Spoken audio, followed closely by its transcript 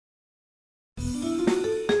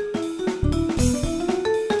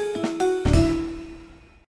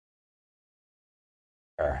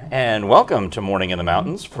And welcome to Morning in the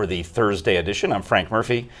Mountains for the Thursday edition. I'm Frank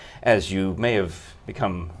Murphy, as you may have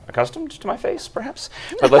become accustomed to my face, perhaps.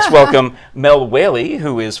 But let's welcome Mel Whaley,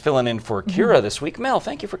 who is filling in for Kira this week. Mel,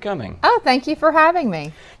 thank you for coming. Oh, thank you for having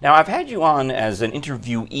me. Now, I've had you on as an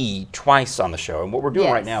interviewee twice on the show, and what we're doing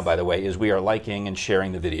Yes. right now, by the way, is we are liking and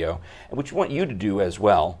sharing the video, which we want you to do as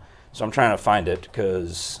well. So I'm trying to find it,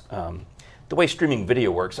 because the way streaming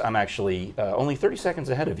video works, I'm actually only 30 seconds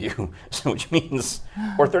ahead of you, so which means,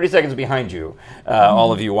 or 30 seconds behind you,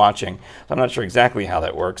 all of you watching. So I'm not sure exactly how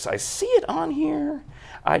that works. I see it on here.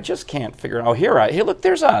 I just can't figure it out. Oh, here, look,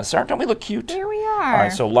 there's us. Don't we look cute? Here we are. All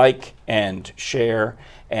right, so like and share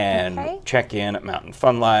and check in at Mountain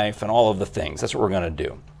Fun Life and all of the things. That's what we're going to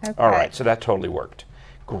do. Okay. All right, so that totally worked.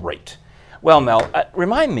 Great. Well, Mel,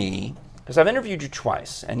 remind me, because I've interviewed you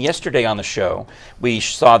twice, and yesterday on the show, we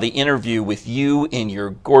saw the interview with you in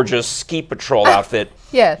your gorgeous ski patrol outfit.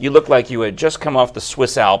 Yes. You looked like you had just come off the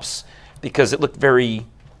Swiss Alps, because it looked very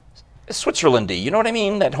Switzerlandy. You know what I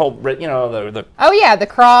mean? That whole, the Oh, yeah, the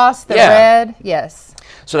cross, the red, yes.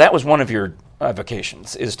 So that was one of your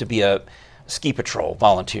vocations, is to be a ski patrol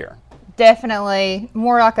volunteer. Definitely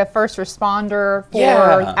more like a first responder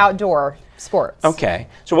for outdoor sports. Okay,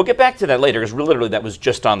 so we'll get back to that later, because literally that was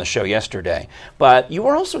just on the show yesterday. But you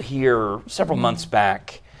were also here several months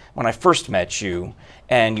back when I first met you,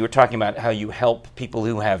 and you were talking about how you help people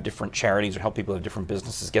who have different charities or help people who have different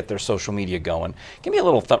businesses get their social media going. Give me a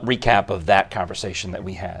little recap of that conversation that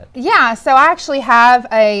we had. Yeah, so I actually have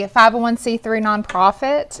a 501c3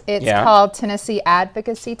 nonprofit. It's called Tennessee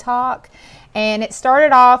Advocacy Talk. And it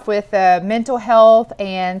started off with a mental health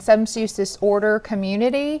and substance use disorder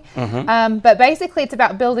community, but basically it's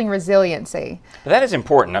about building resiliency. But that is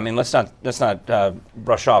important. I mean, let's not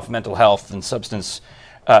brush off mental health and substance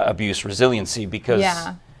abuse resiliency, because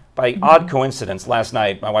by odd coincidence, last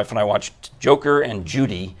night my wife and I watched Joker and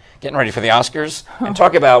Judy getting ready for the Oscars, and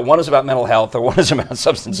talk about one is about mental health or one is about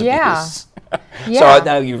substance abuse. So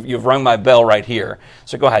now you've rung my bell right here.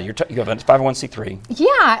 So go ahead. You have a 501c3.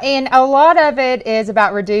 Yeah, and a lot of it is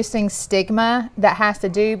about reducing stigma that has to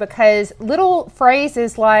do, because little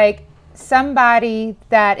phrases like somebody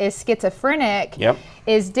that is schizophrenic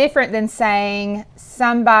is different than saying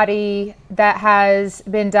somebody that has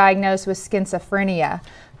been diagnosed with schizophrenia.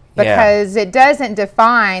 Because it doesn't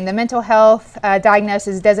define, the mental health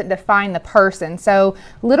diagnosis doesn't define the person. So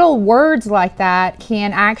little words like that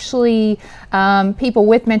can actually, people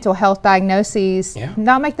with mental health diagnoses,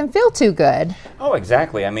 not make them feel too good. Oh,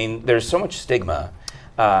 exactly. I mean, there's so much stigma.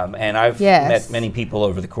 And I've met many people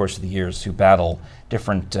over the course of the years who battle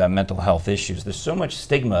different mental health issues. There's so much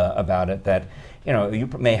stigma about it that, you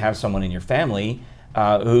may have someone in your family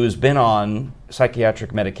who's been on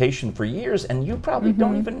psychiatric medication for years, and you probably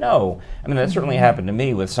don't even know. I mean, that certainly happened to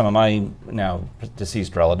me with some of my now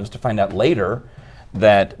deceased relatives, to find out later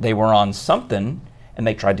that they were on something, and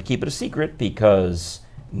they tried to keep it a secret because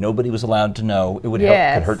nobody was allowed to know. It would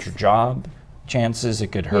could hurt your job chances,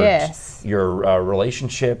 it could hurt your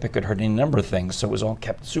relationship, it could hurt any number of things, so it was all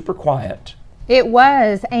kept super quiet. It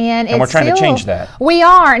was, and we're trying to change that. We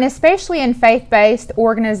are, and especially in faith-based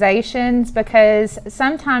organizations, because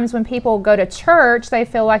sometimes when people go to church, they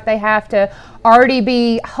feel like they have to already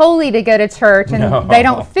be holy to go to church, and they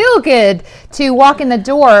don't feel good to walk in the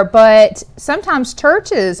door. But sometimes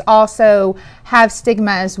churches also have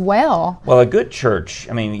stigma as well. Well, a good church,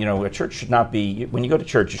 I mean, a church should not be, when you go to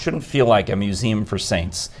church, it shouldn't feel like a museum for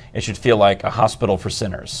saints. It should feel like a hospital for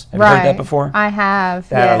sinners. Have you heard that before? I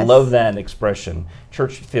have, I love that expression.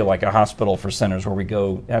 Church should feel like a hospital for sinners where we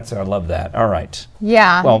go. I love that. All right.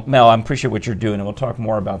 Yeah. Well, Mel, I appreciate what you're doing, and we'll talk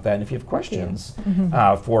more about that. And if you have questions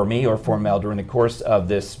for me or for Mel during the course of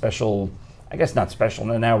this special, I guess not special,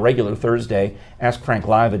 now regular Thursday Ask Frank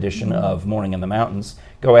Live edition of Morning in the Mountains,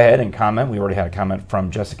 go ahead and comment. We already had a comment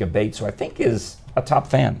from Jessica Bates, who I think is a top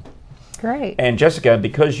fan. Great. And Jessica,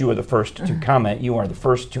 because you were the first to comment, you are the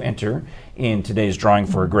first to enter in today's drawing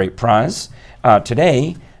for a great prize.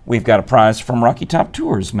 Today, we've got a prize from Rocky Top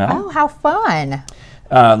Tours, Mel. Oh, how fun.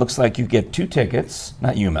 Looks like you get 2 tickets,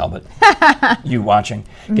 not you, Mel, but you watching,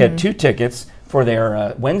 get 2 tickets for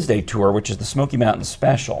their Wednesday tour, which is the Smoky Mountains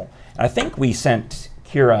Special. I think we sent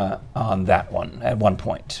Kira on that one at one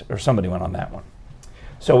point, or somebody went on that one.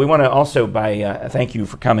 So we want to also thank you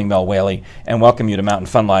for coming, Mel Whaley, and welcome you to Mountain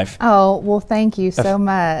Fun Life. Oh, well, thank you so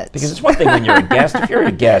much. Because it's one thing when you're a guest. If you're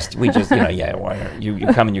a guest, we just, you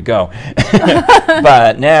come and you go.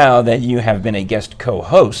 But now that you have been a guest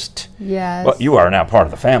co-host, well, you are now part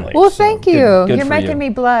of the family. Well, thank you. Good You're making me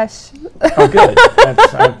blush. Oh, good.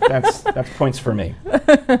 That's points for me.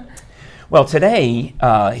 Well, today,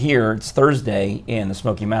 here, it's Thursday in the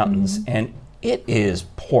Smoky Mountains, and it is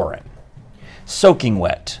pouring, soaking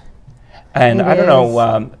wet. And I don't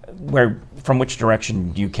know from which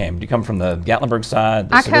direction you came. Do you come from the Gatlinburg side?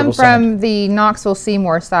 I come from the Knoxville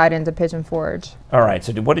Seymour side into Pigeon Forge. All right.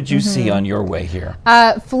 So what did you see on your way here?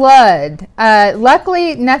 Flood.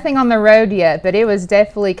 Luckily, nothing on the road yet, but it was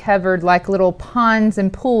definitely covered like little ponds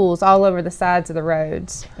and pools all over the sides of the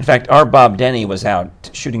roads. In fact, our Bob Denny was out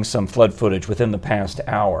shooting some flood footage within the past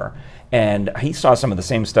hour. And he saw some of the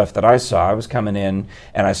same stuff that I saw. I was coming in,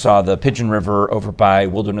 and I saw the Pigeon River over by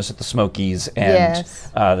Wilderness at the Smokies, and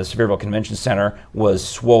the Sevierville Convention Center was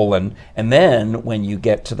swollen. And then when you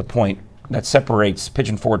get to the point that separates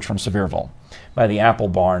Pigeon Forge from Sevierville by the Apple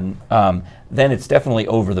Barn, then it's definitely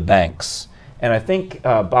over the banks. And I think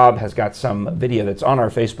Bob has got some video that's on our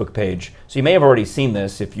Facebook page. So you may have already seen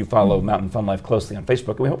this if you follow Mountain Fun Life closely on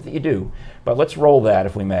Facebook. We hope that you do. But let's roll that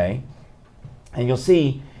if we may. And you'll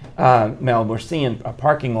see... Mel, we're seeing a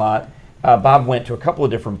parking lot. Bob went to a couple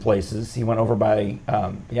of different places. He went over by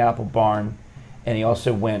the Apple Barn, and he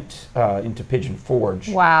also went into Pigeon Forge.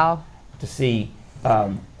 Wow. To see,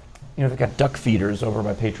 they've got duck feeders over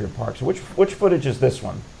by Patriot Park. So which footage is this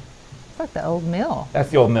one? It's like the old mill.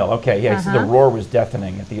 That's the old mill. Okay, yeah. So the roar was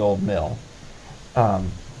deafening at the old mill.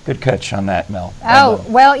 Good catch on that, Mel. Oh,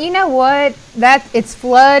 well, you know what? It's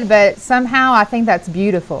flood, but somehow I think that's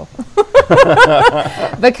beautiful.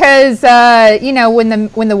 Because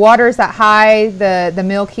when the water's that high, the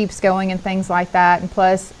mill keeps going and things like that, and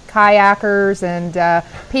plus kayakers and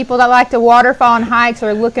people that like to waterfall and hikes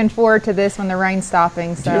are looking forward to this when the rain's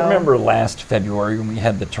stopping. So. Do you remember last February when we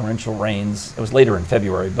had the torrential rains? It was later in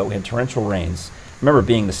February, but we had torrential rains. I remember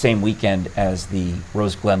being the same weekend as the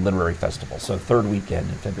Rose Glen Literary Festival, so third weekend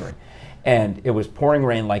in February. And it was pouring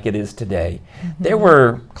rain like it is today. There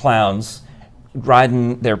were clowns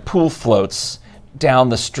riding their pool floats down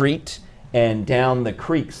the street and down the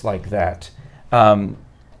creeks like that. And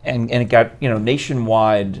it got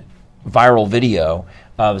nationwide viral video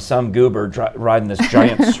of some goober riding this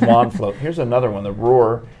giant swan float. Here's another one, the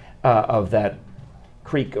roar of that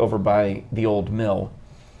creek over by the old mill.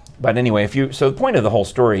 But anyway, so the point of the whole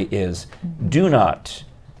story is do not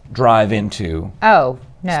drive into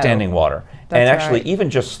standing water. And actually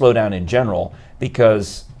even just slow down in general,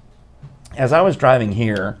 because as I was driving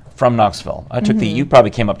here from Knoxville, I took you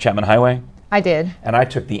probably came up Chapman Highway? I did. And I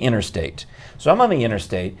took the interstate. So I'm on the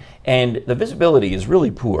interstate, and the visibility is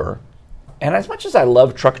really poor. And as much as I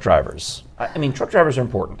love truck drivers, I mean, truck drivers are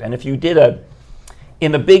important. And if you did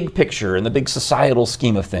in the big picture, in the big societal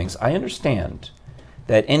scheme of things, I understand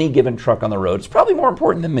that any given truck on the road is probably more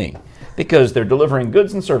important than me, because they're delivering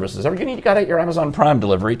goods and services. You got your Amazon Prime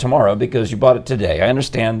delivery tomorrow because you bought it today. I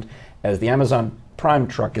understand as the Amazon Prime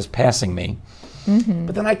truck is passing me,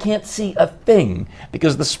 but then I can't see a thing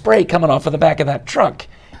because the spray coming off of the back of that truck,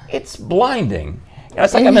 it's blinding.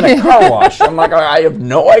 It's like I'm in a car wash. I'm like, I have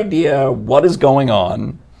no idea what is going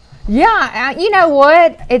on. Yeah, you know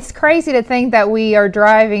what? It's crazy to think that we are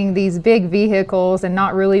driving these big vehicles and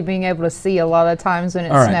not really being able to see a lot of times when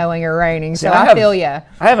it's snowing or raining. So I feel you. I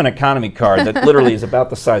have an economy car that literally is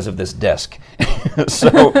about the size of this desk.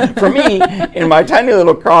 So for me, in my tiny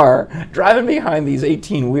little car, driving behind these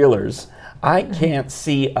 18-wheelers, I can't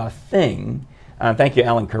see a thing. Thank you,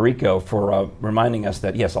 Alan Carico, for reminding us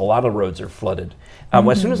that, yes, a lot of roads are flooded.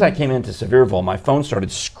 As soon as I came into Sevierville, my phone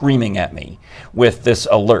started screaming at me with this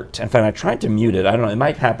alert. In fact, I tried to mute it. I don't know, it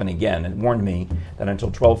might happen again. It warned me that until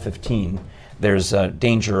 12:15, there's a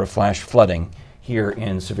danger of flash flooding here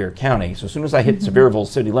in Sevier County. So as soon as I hit Sevierville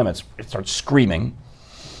city limits, it starts screaming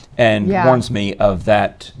and warns me of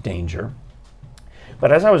that danger.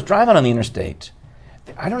 But as I was driving on the interstate,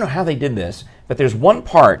 I don't know how they did this, but there's one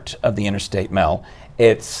part of the interstate, Mel.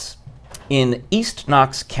 It's in East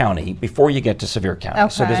Knox County before you get to Sevier County. Okay.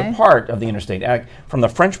 So there's a part of the interstate from the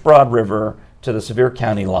French Broad River to the Sevier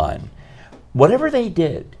County line. Whatever they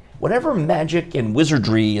did, whatever magic and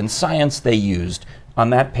wizardry and science they used on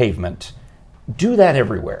that pavement, do that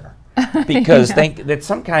everywhere. Because it's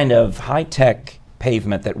some kind of high-tech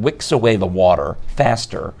pavement that wicks away the water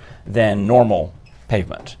faster than normal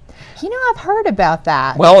pavement. You know, I've heard about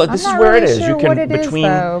that. Well, this is where it is. You can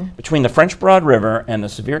between the French Broad River and the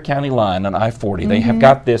Sevier County line on I-40, they have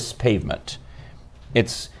got this pavement.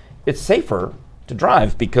 It's safer to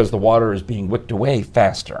drive because the water is being wicked away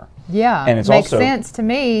faster. Yeah, and it makes sense to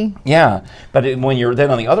me. Yeah, but when you're then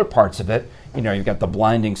on the other parts of it, you've got the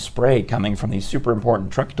blinding spray coming from these super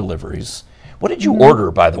important truck deliveries, What did you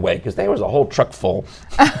order, by the way? Because there was a whole truck full.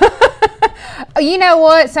 You know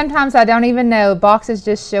what? Sometimes I don't even know. Boxes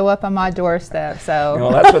just show up on my doorstep. So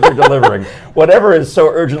well, that's what they're delivering. Whatever is so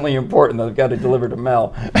urgently important, they've got to deliver to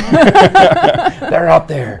Mel. They're out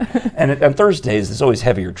there. And on Thursdays, there's always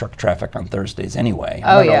heavier truck traffic on Thursdays anyway.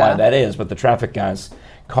 I don't know why that is, but the traffic guys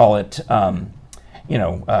call it,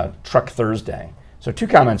 Truck Thursday. So 2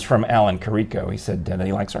 comments from Alan Carico. He said that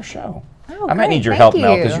he likes our show. Oh, I might need your help,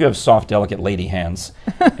 Mel, because you have soft, delicate lady hands.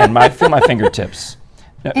 And feel my fingertips.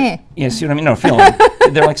 You see what I mean? No, feel them.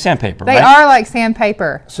 They're like sandpaper, They are like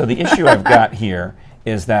sandpaper. So the issue I've got here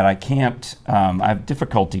is that I can't, I have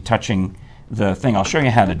difficulty touching the thing. I'll show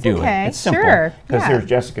you how to do it. It's simple. Because here's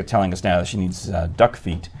Jessica telling us now that she needs duck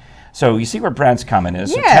feet. So you see where Brad's comment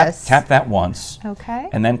is? Yes. So tap that once. Okay.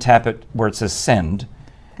 And then tap it where it says send.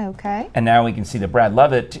 Okay. And now we can see that Brad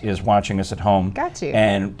Lovett is watching us at home. Got you.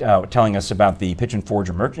 And telling us about the Pigeon Forge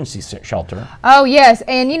emergency shelter. Oh, yes.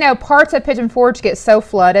 And, parts of Pigeon Forge get so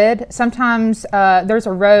flooded. Sometimes there's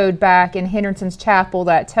a road back in Henderson's Chapel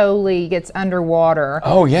that totally gets underwater.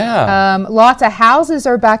 Oh, yeah. Lots of houses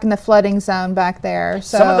are back in the flooding zone back there.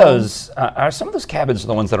 So some of those cabins are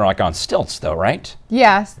the ones that are like on stilts, though, right?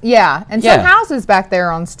 Yes. Yeah. And some houses back there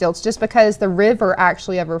are on stilts just because the river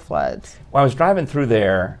actually overfloods. Well, I was driving through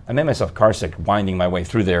there. I made myself carsick winding my way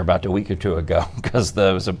through there about a week or 2 ago because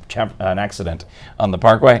there was an accident on the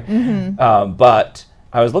parkway. Mm-hmm. But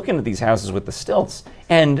I was looking at these houses with the stilts,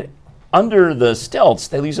 and under the stilts,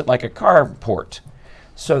 they use it like a carport.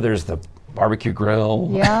 So there's the barbecue grill,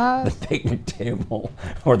 the picnic table,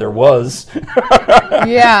 or there was.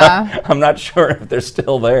 I'm not sure if they're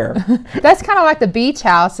still there. That's kind of like the beach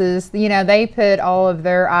houses. They put all of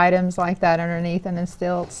their items like that underneath them in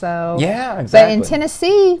stilts. So yeah, exactly. But in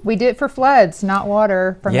Tennessee, we do it for floods, not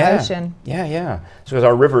water from the ocean. Yeah. So as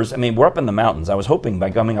our rivers, we're up in the mountains. I was hoping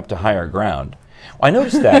by coming up to higher ground. Well, I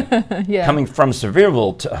noticed that coming from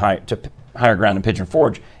Sevierville to higher ground in Pigeon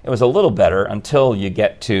Forge, it was a little better until you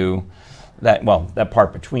get to that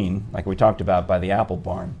part between, like we talked about by the apple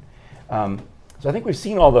barn. So I think we've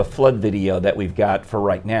seen all the flood video that we've got for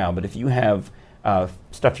right now, but if you have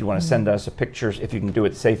stuff you want to send us, pictures, if you can do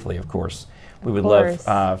it safely, of course, we would love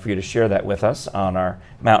for you to share that with us on our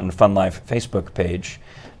Mountain Fun Life Facebook page.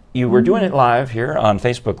 We're doing it live here on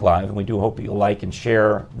Facebook Live, and we do hope you'll like and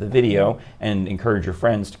share the video and encourage your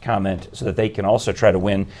friends to comment so that they can also try to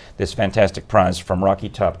win this fantastic prize from Rocky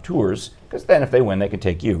Top Tours, because then if they win, they can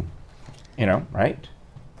take you. Right?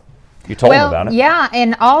 You told them about it. Yeah,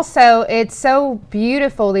 and also it's so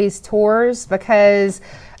beautiful, these tours, because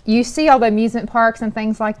you see all the amusement parks and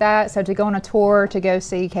things like that. So to go on a tour to go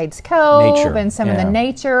see Cades Cove and some of the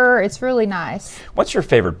nature, it's really nice. What's your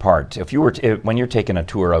favorite part? If you were when you're taking a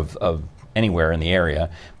tour of anywhere in the area,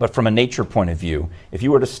 but from a nature point of view, if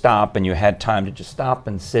you were to stop and you had time to just stop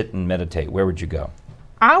and sit and meditate, where would you go?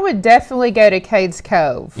 I would definitely go to Cades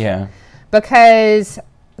Cove. Yeah. Because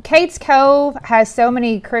Cades Cove has so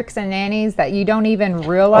many crooks and nannies that you don't even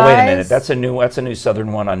realize. Oh, wait a minute. That's a new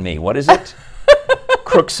Southern one on me. What is it?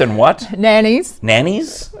 Crooks and what? Nannies.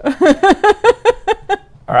 Nannies? All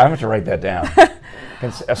right, I'm going to write that down.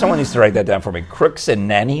 Someone needs to write that down for me. Crooks and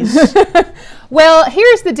nannies? Well,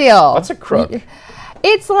 here's the deal. What's a crook?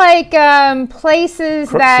 It's like places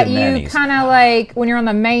crooks that you kind of like, when you're on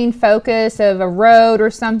the main focus of a road or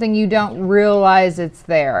something, you don't realize it's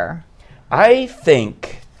there. I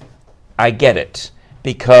think I get it,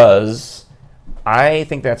 because I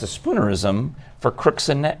think that's a spoonerism for crooks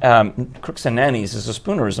and nannies is a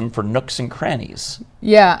spoonerism for nooks and crannies.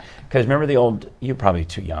 Yeah. Because remember the old, you're probably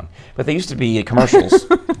too young, but they used to be commercials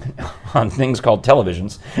on things called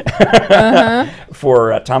televisions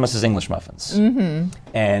for Thomas's English Muffins. Mm-hmm.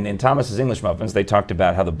 And in Thomas's English Muffins, they talked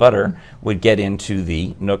about how the butter would get into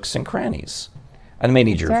the nooks and crannies. I may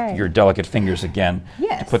need your delicate fingers again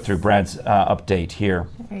to put through Brad's update here.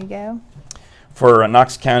 There you go. For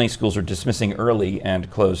Knox County, schools are dismissing early and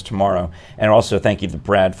closed tomorrow. And also thank you to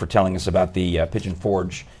Brad for telling us about the Pigeon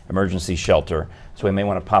Forge emergency shelter. So we may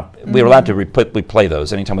want to pop, we're allowed to replay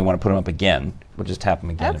those anytime we want to put them up again. We'll just tap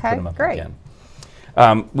them again and put them up again.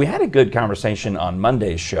 We had a good conversation on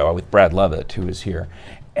Monday's show with Brad Lovett, who is here.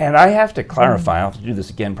 And I have to clarify, I'll have to do this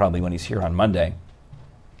again probably when he's here on Monday,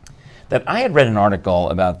 that I had read an article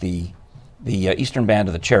about the Eastern Band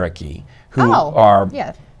of the Cherokee, who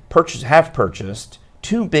have purchased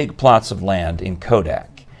 2 big plots of land in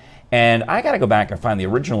Kodak. And I got to go back and find the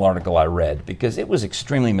original article I read, because it was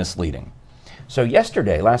extremely misleading. So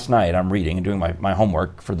last night, I'm reading and doing my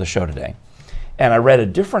homework for the show today, and I read a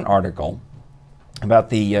different article about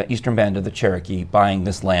the eastern band of the Cherokee buying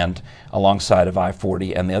this land alongside of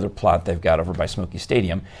I-40 and the other plot they've got over by Smoky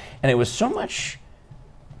Stadium. And it was so much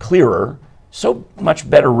clearer, so much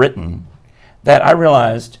better written, that I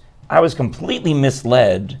realized I was completely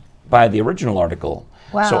misled by the original article.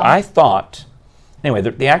 Wow. So I thought, anyway,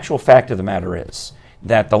 the actual fact of the matter is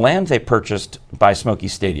that the land they purchased by Smoky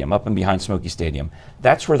Stadium, up and behind Smoky Stadium,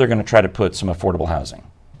 that's where they're going to try to put some affordable housing.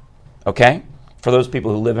 Okay? For those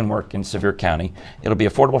people who live and work in Sevier County, it'll be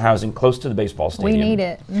affordable housing close to the baseball stadium. We need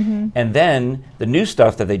it. Mm-hmm. And then the new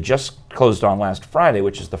stuff that they just closed on last Friday,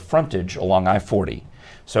 which is the frontage along I-40.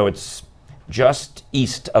 So it's just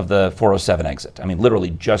east of the 407 exit. I mean, literally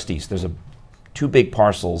just east. There's two big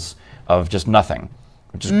parcels of just nothing,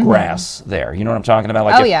 just grass there. You know what I'm talking about?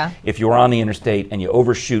 Like if you were on the interstate and you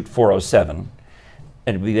overshoot 407,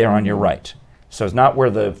 it'd be there on your right. So it's not where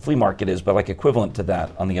the flea market is, but like equivalent to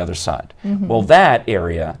that on the other side. Well, that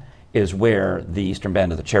area is where the eastern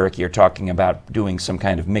band of the Cherokee are talking about doing some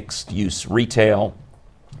kind of mixed use retail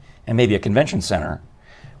and maybe a convention center,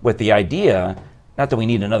 with the idea, not that we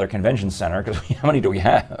need another convention center, because how many do we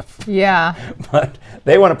have? Yeah. But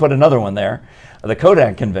they want to put another one there, the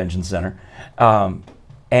Kodak Convention Center.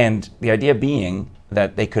 And the idea being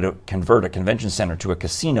that they could convert a convention center to a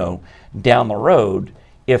casino down the road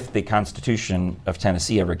if the Constitution of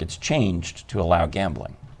Tennessee ever gets changed to allow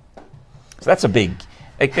gambling. So that's a big,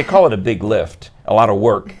 they call it a big lift, a lot of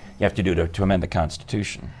work you have to do to amend the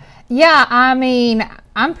Constitution. Yeah, I mean,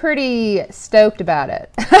 I'm pretty stoked about it.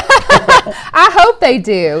 I hope they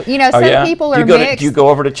do. You know, some people are mixed. Do you go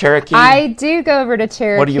over to Cherokee? I do go over to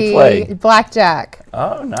Cherokee. What do you play? Blackjack.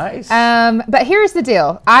 Oh, nice. But here's the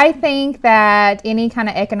deal. I think that any kind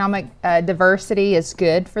of economic diversity is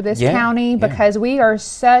good for this county, because we are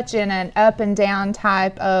such in an up and down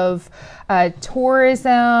type of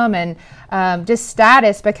tourism and just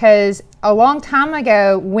status, because a long time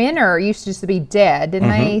ago, winter used to just be dead, and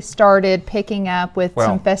they started picking up with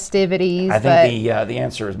some festivities. I think the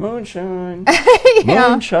answer is moonshine.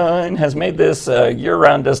 Moonshine has made this a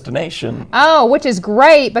year-round destination. Oh, which is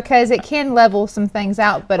great, because it can level some things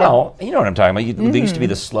out. But you know what I'm talking about. They used to be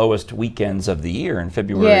the slowest weekends of the year in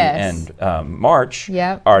February and March.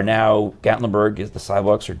 Are now Gatlinburg, the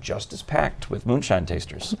sidewalks are just as packed with moonshine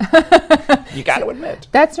tasters. You got to admit.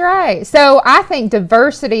 That's right. So I think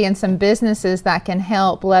diversity and some businesses that can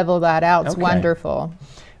help level that out is wonderful.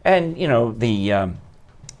 And, you know, the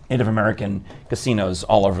Native American casinos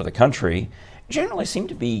all over the country generally seem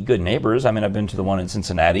to be good neighbors. I mean, I've been to the one in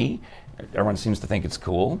Cincinnati. Everyone seems to think it's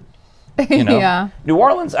cool. You know? New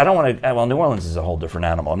Orleans, I don't want to, well, New Orleans is a whole different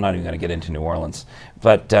animal. I'm not even going to get into New Orleans.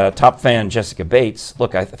 But top fan Jessica Bates,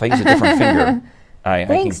 look, if I use a different finger,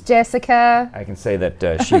 Thanks, Jessica. I can say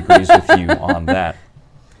that she agrees with you on that.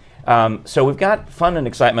 So we've got fun and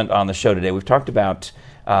excitement on the show today. We've talked about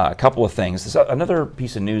a couple of things. There's another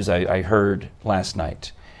piece of news I heard last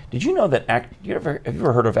night. Did you know that have you ever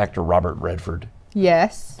heard of actor Robert Redford?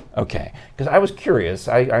 Yes. Okay, because I was curious.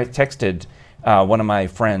 I texted one of my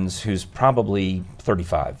friends who's probably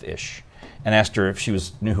 35-ish and asked her if she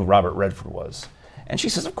knew who Robert Redford was. And she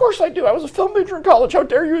says, of course I do. I was a film major in college. How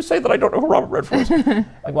dare you say that I don't know who Robert Redford is?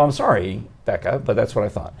 Like, well, I'm sorry, Becca, but that's what I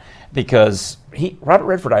thought. Because Robert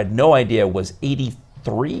Redford, I had no idea, was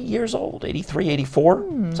 83 years old, 83, 84,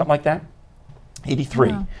 something like that.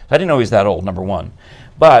 83. Wow. So I didn't know he was that old, number one.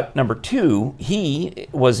 But number two, he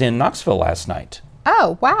was in Knoxville last night.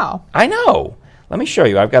 Oh, wow. I know. Let me show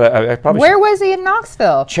you. Where was he in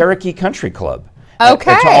Knoxville? Cherokee Country Club.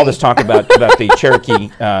 Okay. All this talk about the Cherokee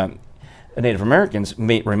Native Americans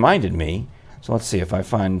reminded me. So let's see if I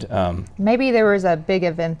find... maybe there was a big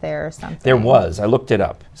event there or something. There was. I looked it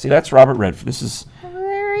up. See, that's Robert Redford. This is...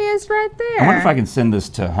 There he is right there. I wonder if I can send this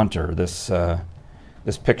to Hunter, this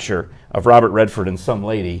picture of Robert Redford and some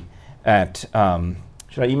lady at...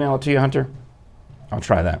 should I email it to you, Hunter? I'll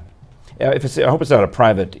try that. I hope it's not a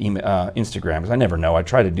private Instagram, because I never know. I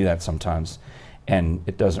try to do that sometimes, and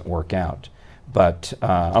it doesn't work out. But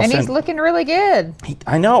he's looking really good.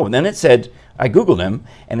 I know. And then it said, I Googled him,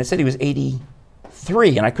 and it said he was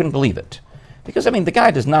 83, and I couldn't believe it. Because, I mean, the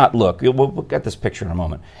guy does not look, we'll get this picture in a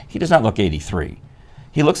moment. He does not look 83.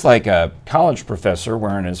 He looks like a college professor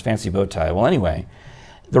wearing his fancy bow tie. Well, anyway,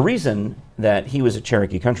 the reason that he was at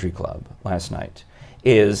Cherokee Country Club last night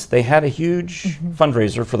is they had a huge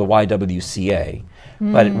fundraiser for the YWCA,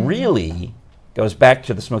 but it really goes back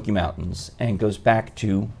to the Smoky Mountains and goes back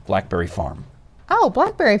to Blackberry Farm. Oh,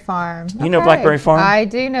 Blackberry Farm. You know Blackberry Farm? I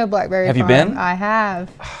do know Blackberry Farm. Have you been? I have.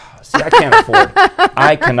 See,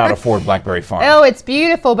 I cannot afford Blackberry Farm. Oh, it's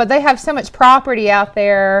beautiful, but they have so much property out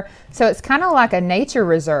there, so it's kind of like a nature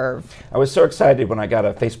reserve. I was so excited when I got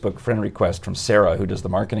a Facebook friend request from Sarah, who does the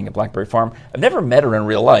marketing at Blackberry Farm. I've never met her in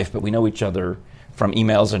real life, but we know each other from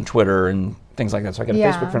emails and Twitter and things like that. So I got a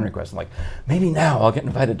Facebook friend request. I'm like, maybe now I'll get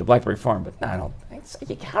invited to Blackberry Farm, but no, I don't.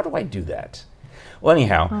 How do I do that? Well,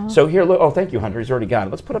 anyhow, so here, look, thank you, Hunter. He's already got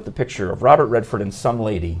it. Let's put up the picture of Robert Redford and some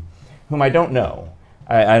lady whom I don't know.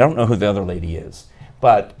 I don't know who the other lady is,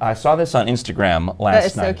 but I saw this on Instagram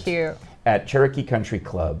last night. That is so cute. At Cherokee Country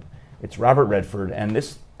Club. It's Robert Redford, and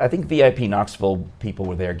this, I think VIP Knoxville people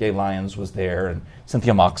were there. Gay Lyons was there, and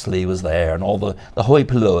Cynthia Moxley was there, and all the hoi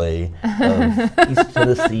polloi of East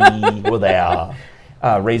Tennessee were there,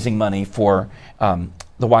 raising money for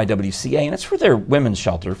the YWCA, and it's for their women's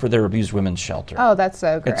shelter, for their abused women's shelter. Oh, that's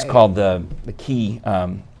so great. It's called the Key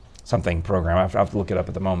something program. I have to look it up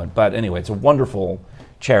at the moment. But anyway, it's a wonderful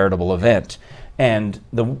charitable event. And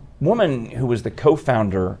the woman who was the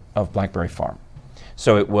co-founder of Blackberry Farm,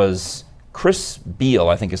 so it was Chris Beal,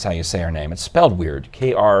 I think is how you say her name. It's spelled weird,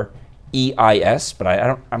 K-R-E-I-S, but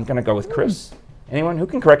I'm going to go with Chris. Anyone who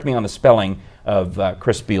can correct me on the spelling of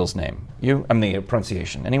Chris Beal's name? The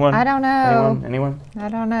pronunciation. Anyone? I don't know. Anyone? I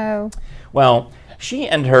don't know. Well, she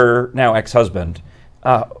and her now ex-husband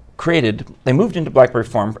they moved into Blackberry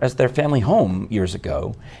Farm as their family home years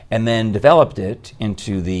ago, and then developed it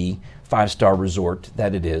into the 5-star resort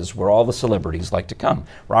that it is, where all the celebrities like to come.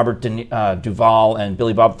 Robert Duvall and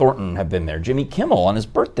Billy Bob Thornton have been there. Jimmy Kimmel on his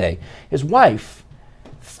birthday. His wife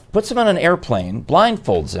puts him on an airplane,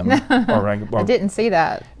 blindfolds him. I didn't see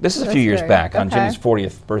that. This is a few years back on Jimmy's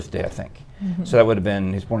 40th birthday, I think. Mm-hmm. So that would have been,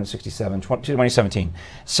 he was born in 2017.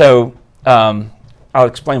 So I'll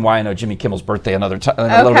explain why I know Jimmy Kimmel's birthday a little bit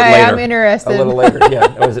later. I'm interested. A little later,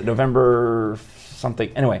 yeah. Was it November something?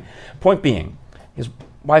 Anyway, point being, his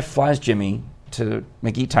wife flies Jimmy to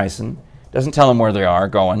McGee Tyson, doesn't tell him where they are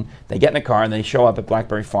going. They get in a car and they show up at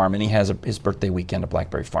Blackberry Farm, and he has his birthday weekend at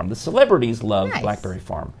Blackberry Farm. The celebrities love Blackberry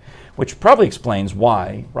Farm, which probably explains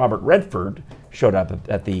why Robert Redford showed up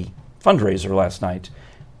at the fundraiser last night,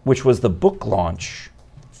 which was the book launch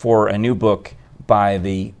for a new book by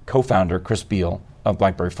the co-founder, Chris Beal, of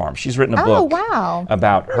Blackberry Farm. She's written a book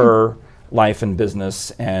about her life and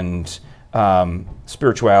business and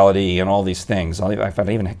spirituality and all these things. I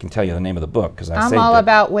even can tell you the name of the book because I'm all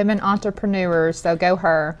about women entrepreneurs, so go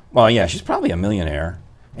her. Well, yeah, she's probably a millionaire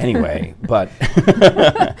anyway, but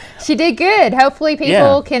she did good. Hopefully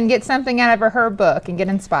people can get something out of her book and get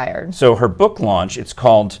inspired. So her book launch, it's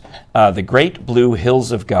called The Great Blue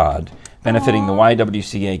Hills of God, benefiting the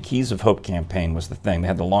YWCA Keys of Hope campaign was the thing. They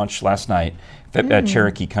had the launch last night at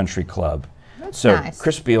Cherokee Country Club. That's nice.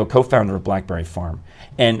 Chris Beal, co-founder of Blackberry Farm,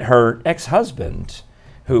 and her ex-husband,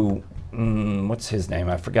 who, what's his name?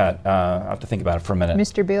 I forgot. I'll have to think about it for a minute.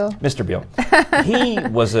 Mr. Beal? Mr. Beal. He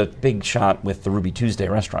was a big shot with the Ruby Tuesday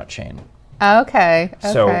restaurant chain. Okay.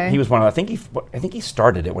 So he was one of, I think he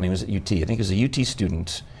started it when he was at UT. I think he was a UT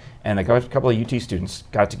student, and a couple of UT students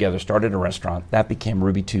got together, started a restaurant. That became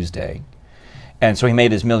Ruby Tuesday. And so he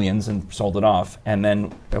made his millions and sold it off, and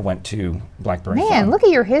then it went to Blackberry Farm. Man, look at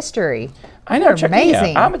your history. I know, check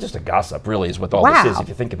amazing. I'm just a gossip, really, is what all this is, if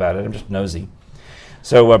you think about it. I'm just nosy.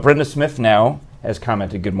 So Brenda Smith now has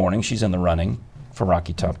commented, good morning. She's in the running for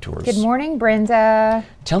Rocky Top Tours. Good morning, Brenda.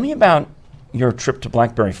 Tell me about your trip to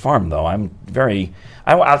Blackberry Farm, though.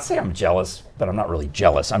 I'd say I'm jealous, but I'm not really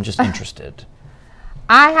jealous. I'm just interested.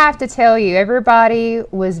 I have to tell you, everybody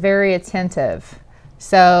was very attentive.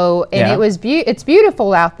 So, and it's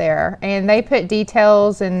beautiful out there, and they put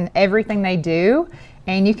details in everything they do,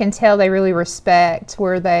 and you can tell they really respect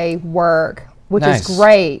where they work, which is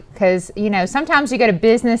great, because, sometimes you go to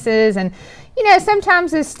businesses and,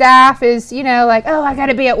 sometimes the staff is, like, oh, I got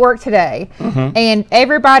to be at work today. Mm-hmm. And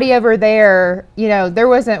everybody over there, there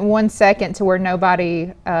wasn't 1 second to where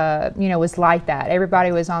nobody, was like that.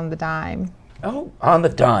 Everybody was on the dime. Oh, on the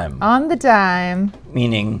dime. On the dime.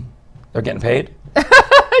 Meaning they're getting paid?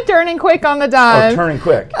 Turning quick on the dime. Oh, turning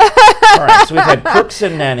quick. All right, so we've had cooks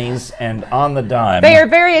and nannies and on the dime. They are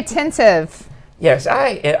very attentive. Yes,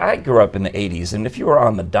 I grew up in the 80s, and if you were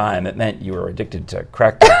on the dime, it meant you were addicted to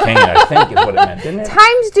crack cocaine, I think is what it meant, didn't it?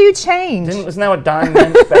 Times do change. Wasn't that what dime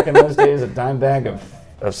meant back in those days, a dime bag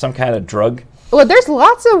of some kind of drug? Well, there's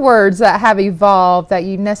lots of words that have evolved that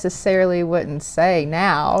you necessarily wouldn't say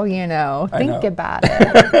now, Think about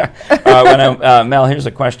it. Mel, here's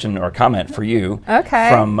a question or comment for you. Okay.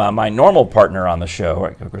 From my normal partner on the show,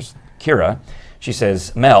 of course, Kira. She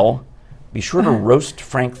says, Mel, be sure to roast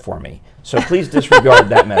Frank for me. So please disregard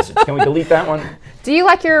that message. Can we delete that one? Do you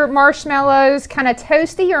like your marshmallows kind of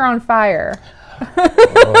toasty or on fire?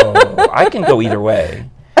 Oh, I can go either way.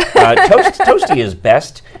 Toasty is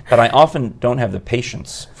best, but I often don't have the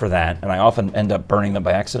patience for that, and I often end up burning them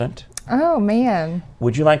by accident. Oh, man.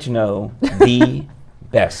 Would you like to know the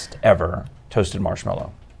best ever toasted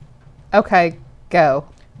marshmallow? Okay, go.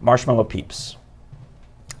 Marshmallow Peeps.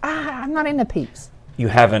 I'm not into Peeps. You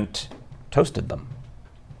haven't toasted them.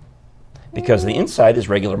 Because the inside is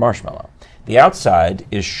regular marshmallow. The outside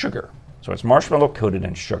is sugar. So it's marshmallow coated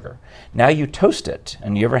in sugar. Now you toast it.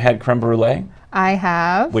 And you ever had creme brulee? I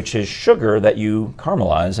have. Which is sugar that you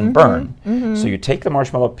caramelize and burn. So you take the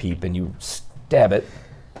marshmallow Peep and you stab it.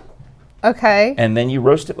 Okay. And then you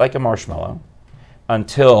roast it like a marshmallow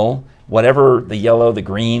until whatever the yellow, the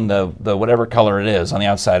green, the whatever color it is on the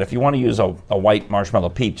outside. If you want to use a white marshmallow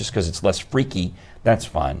Peep just because it's less freaky, that's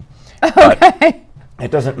fine. Okay. But it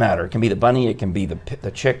doesn't matter. It can be the bunny, it can be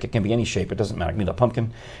the chick, it can be any shape. It doesn't matter. It can be the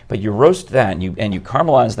pumpkin. But you roast that and you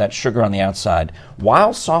caramelize that sugar on the outside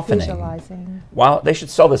while softening. Visualizing. While they should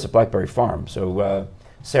sell this at Blackberry Farm. So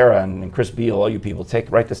Sarah and Chris Beal, all you people,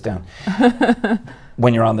 write this down.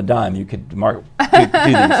 When you're on the dime, you could do these.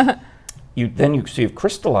 So you've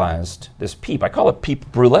crystallized this Peep. I call it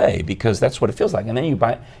Peep Brulee because that's what it feels like. And then you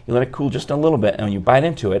let it cool just a little bit, and when you bite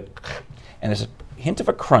into it, and there's a hint of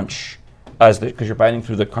a crunch because you're biting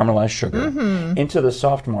through the caramelized sugar into the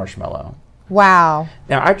soft marshmallow. Wow.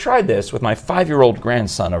 Now, I tried this with my 5-year-old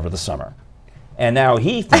grandson over the summer, and now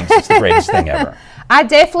he thinks it's the greatest thing ever. I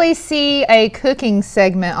definitely see a cooking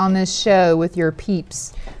segment on this show with your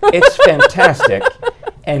Peeps. It's fantastic.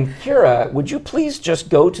 And Kira, would you please just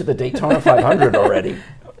go to the Daytona 500 already?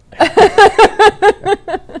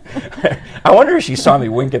 I wonder if she saw me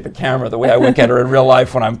wink at the camera the way I wink at her in real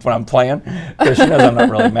life when I'm playing, because she knows I'm not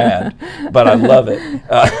really mad, but I love it.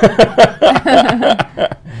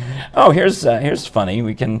 Oh, here's funny.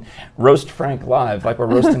 We can roast Frank live like we're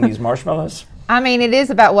roasting these marshmallows. I mean, it is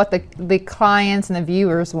about what the clients and the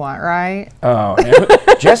viewers want, right? Oh,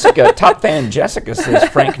 Jessica, top fan Jessica says,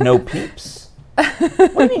 Frank, no Peeps.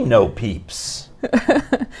 What do you mean, no Peeps?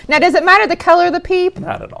 Now, does it matter the color of the Peep?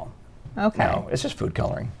 Not at all. Okay. No, it's just food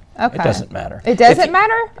coloring. Okay. It doesn't matter. It doesn't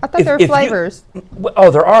matter? I thought there were flavors.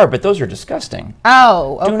 There are, but those are disgusting.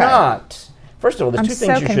 Oh, okay. Do not. First of all, there's two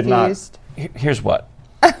things you should not. Here's what.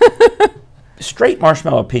 Straight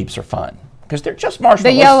marshmallow Peeps are fun because they're just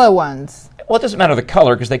marshmallows. The yellow ones. Well, it doesn't matter the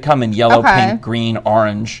color because they come in yellow, pink, green,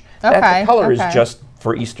 orange. The color is just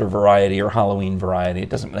for Easter variety or Halloween variety. It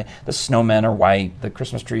doesn't really. The snowmen are white. The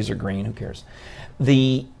Christmas trees are green. Who cares?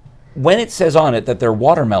 When it says on it that they're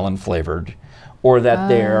watermelon flavored or that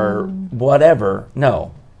they're whatever,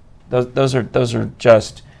 no. Those are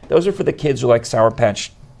for the kids who like Sour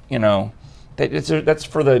Patch,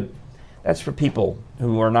 that's for people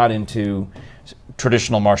who are not into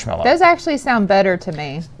traditional marshmallow. Those actually sound better to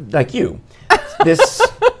me. Like you. This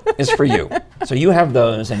is for you. So you have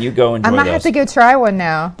those and you go enjoy those. I might have to go try one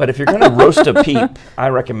now. But if you're going to roast a Peep, I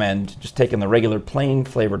recommend just taking the regular plain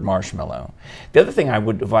flavored marshmallow. The other thing I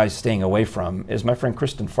would advise staying away from is my friend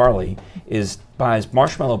Kristen Farley buys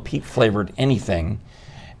marshmallow Peep flavored anything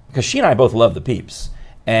because she and I both love the Peeps.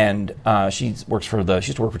 And she used to work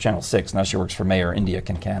for Channel 6. Now she works for Mayor India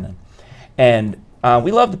Kincannon. And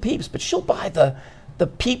we love the Peeps, but she'll buy the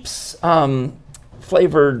Peeps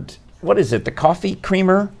flavored, what is it, the coffee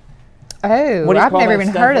creamer? Oh, I've never even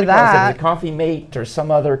heard of that. The Coffee Mate or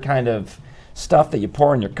some other kind of stuff that you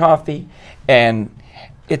pour in your coffee. And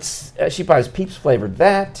she buys Peeps flavored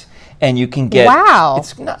that, and you can get... Wow.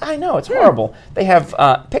 I know, it's horrible. They have,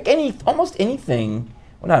 pick almost anything.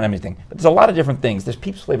 Well, not anything, but there's a lot of different things. There's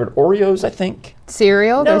Peeps flavored Oreos, I think.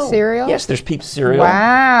 Cereal? No. There's cereal? Yes, there's Peeps cereal.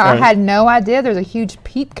 Wow, I had no idea there's a huge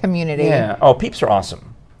Peep community. Yeah. Oh, Peeps are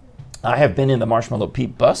awesome. I have been in the Marshmallow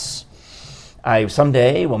Peep bus. I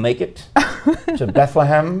someday will make it to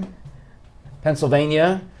Bethlehem,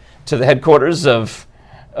 Pennsylvania, to the headquarters of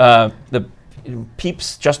the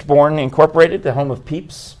Peeps Just Born Incorporated, the home of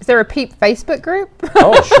Peeps. Is there a Peep Facebook group?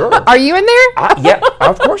 Oh, sure. Are you in there? Yeah,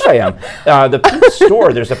 of course I am. The Peeps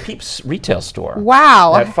store, there's a Peeps retail store.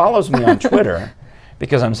 Wow. That follows me on Twitter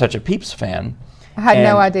because I'm such a Peeps fan. I had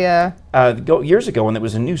no idea. Years ago when there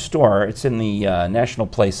was a new store, it's in the National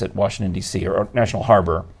Place at Washington, D.C., or National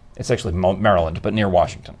Harbor. It's actually Maryland, but near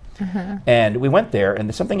Washington. And we went there,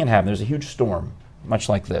 and something had happened. There was a huge storm, much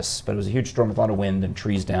like this, but it was a huge storm with a lot of wind and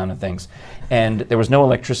trees down and things. And there was no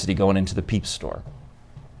electricity going into the Peeps store.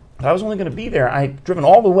 But I was only going to be there. I had driven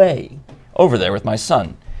all the way over there with my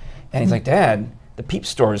son. And he's like, Dad, the Peeps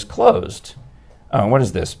store is closed. What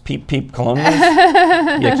is this? Peep Colonials?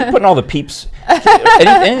 Yeah, keep putting all the Peeps.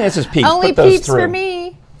 Anything that says Peeps, only put those Peeps through. For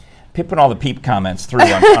me. put all the Peep comments through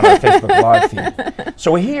on our Facebook Live feed.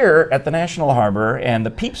 So we're here at the National Harbor, and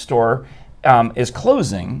the Peep store is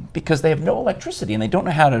closing because they have no electricity and they don't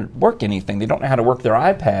know how to work anything. They don't know how to work their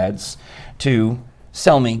iPads to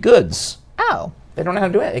sell me goods. Oh. They don't know how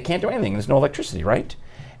to do it. They can't do anything. There's no electricity, right?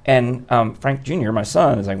 And Frank Jr., my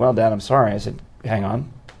son, is like, well, Dad, I'm sorry. I said, hang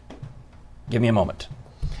on. Give me a moment.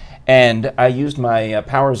 And I used my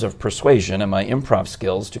powers of persuasion and my improv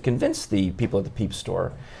skills to convince the people at the Peep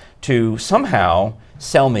store to somehow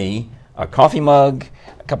sell me a coffee mug,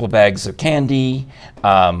 a couple of bags of candy,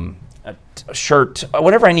 a shirt,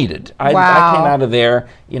 whatever I needed. Wow. I came out of there,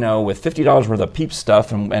 with $50 worth of Peep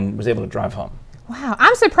stuff and was able to drive home. Wow.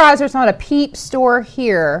 I'm surprised there's not a Peep store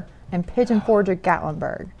here in Pigeon Forge or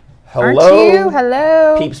Gatlinburg. Hello, aren't you?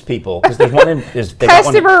 Hello, Peeps people, because there's one in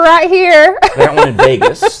customer right here. They got one in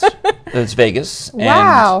Vegas. It's Vegas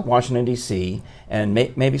wow. and Washington D.C. and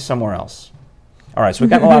maybe somewhere else. All right, so we've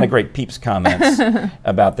gotten a lot of great Peeps comments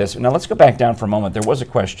about this. Now let's go back down for a moment. There was a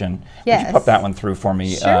question. Yes. Would you pop that one through for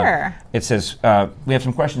me? Sure. It says we have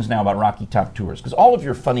some questions now about Rocky Top Tours because all of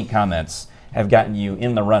your funny comments have gotten you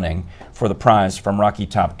in the running for the prize from Rocky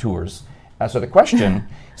Top Tours. So the question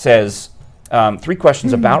says. 3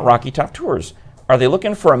 questions about Rocky Top Tours. Are they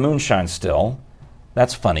looking for a moonshine still?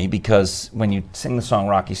 That's funny because when you sing the song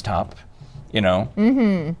Rocky's Top, you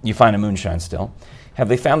find a moonshine still. Have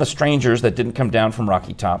they found the strangers that didn't come down from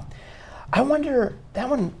Rocky Top? I wonder, that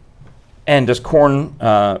one, and does corn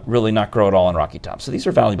really not grow at all on Rocky Top? So these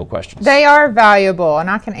are valuable questions. They are valuable, and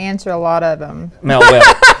I can answer a lot of them. Mel Whaley.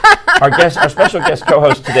 Our special guest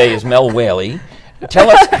co-host today is Mel Whaley. Tell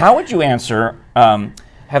us, how would you answer...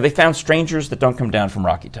 have they found strangers that don't come down from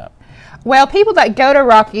Rocky Top? Well, people that go to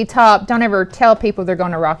Rocky Top don't ever tell people they're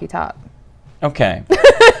going to Rocky Top. Okay.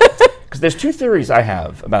 Because there's 2 theories I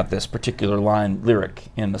have about this particular lyric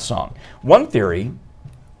in the song. One theory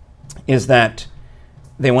is that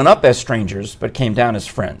they went up as strangers but came down as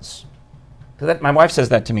friends. My wife says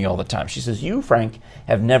that to me all the time. She says, you, Frank,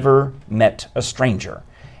 have never met a stranger.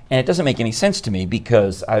 And it doesn't make any sense to me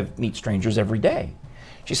because I meet strangers every day.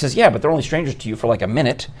 She says, yeah, but they're only strangers to you for like a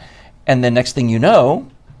minute, and then next thing you know,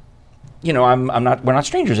 we're not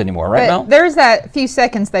strangers anymore, right, Mel? There's that few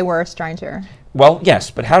seconds they were a stranger. Well,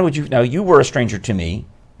 yes, but how would you, now you were a stranger to me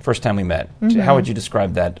first time we met. How would you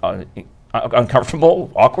describe that?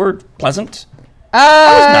 Uncomfortable, awkward, pleasant?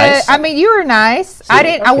 I was nice. I mean, you were nice. See,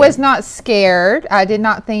 I was not scared. I did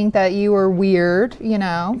not think that you were weird,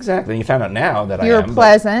 Exactly. You found out now that you were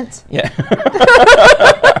pleasant. Yeah.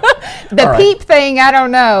 The Peep thing, I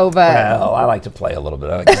don't know, but... Well, I like to play a little bit.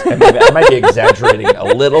 I might be exaggerating a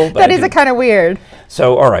little, but... That is kind of weird.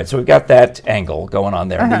 So, all right, so we've got that angle going on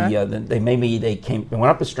there. They went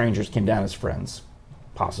up as strangers, came down as friends,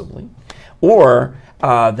 possibly. Or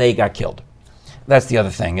they got killed. That's the other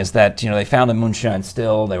thing, is that, they found the moonshine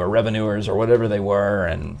still, they were revenuers or whatever they were,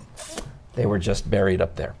 and they were just buried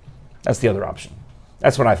up there. That's the other option.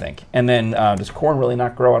 That's what I think. And then, does corn really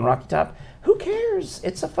not grow on Rocky Top? Who cares?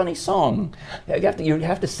 It's a funny song. You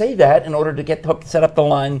have to say that in order to set up the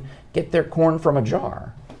line, get their corn from a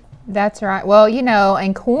jar. That's right. Well,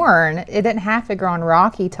 and corn, it didn't have to grow on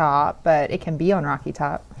Rocky Top, but it can be on Rocky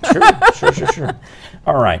Top. Sure.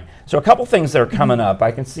 All right. So a couple things that are coming up.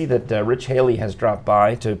 I can see that Rich Haley has dropped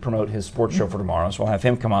by to promote his sports show for tomorrow, so we'll have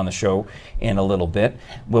him come on the show in a little bit.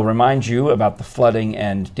 We'll remind you about the flooding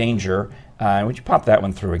and danger. Would you pop that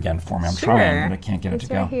one through again for me? I'm trying, but I can't get it to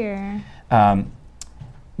go. Right here.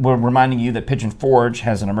 We're reminding you that Pigeon Forge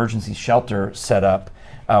has an emergency shelter set up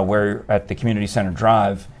where at the Community Center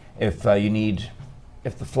Drive, if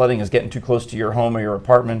the flooding is getting too close to your home or your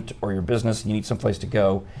apartment or your business and you need someplace to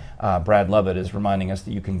go, Brad Lovett is reminding us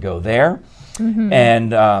that you can go there.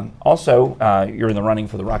 And also, you're in the running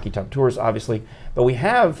for the Rocky Top Tours, obviously, but we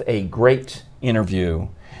have a great interview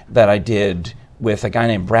that I did with a guy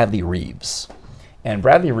named Bradley Reeves. And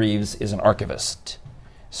Bradley Reeves is an archivist.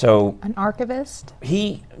 So an archivist?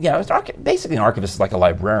 Basically an archivist is like a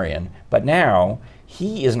librarian, but now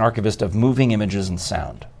he is an archivist of moving images and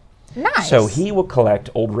sound. Nice. So he will collect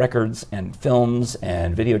old records and films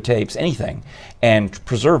and videotapes, anything, and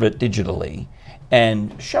preserve it digitally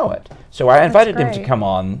and show it. So I invited him to come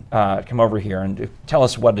over here and tell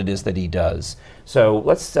us what it is that he does. So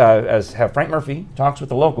let's have Frank Murphy talks with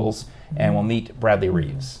the locals, and we'll meet Bradley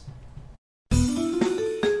Reeves.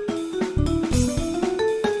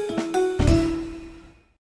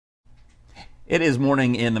 It is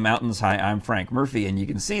morning in the mountains. Hi, I'm Frank Murphy, and you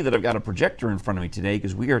can see that I've got a projector in front of me today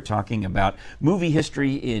because we are talking about movie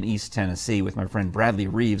history in East Tennessee with my friend Bradley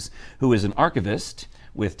Reeves, who is an archivist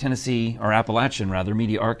with Tennessee, or Appalachian rather,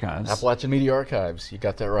 Media Archives. Appalachian Media Archives, you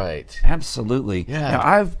got that right. Absolutely. Yeah. Now,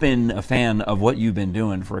 I've been a fan of what you've been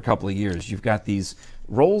doing for a couple of years. You've got these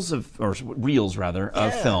rolls of, or reels rather,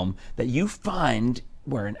 of film that you find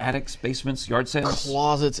where in attics, basements, yard sales?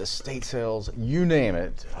 Closets, estate sales, you name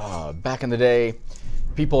it. Back in the day,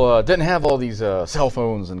 people didn't have all these cell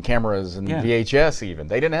phones and cameras and VHS even.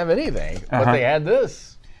 They didn't have anything, but they had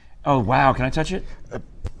this. Oh, wow. Can I touch it?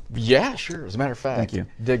 Yeah, sure. As a matter of fact. Thank you.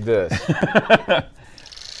 Dig this.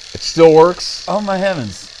 It still works. Oh, my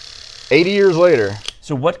heavens. 80 years later.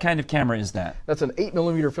 So what kind of camera is that? That's an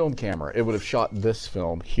 8mm film camera. It would have shot this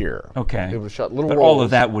film here. Okay. It would have shot little But rolls. all of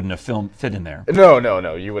that wouldn't have fit in there.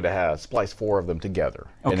 No. You would have spliced 4 of them together.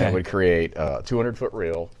 Okay. And it would create a 200-foot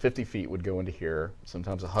reel. 50 feet would go into here,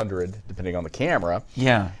 sometimes 100, depending on the camera.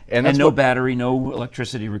 Yeah. And no battery, no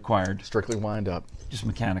electricity required. Strictly wind up. Just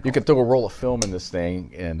mechanical. You could throw a roll of film in this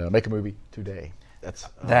thing and make a movie today.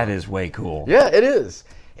 That is way cool. Yeah, it is.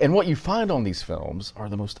 And what you find on these films are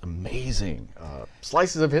the most amazing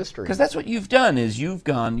slices of history. Because that's what you've done, is you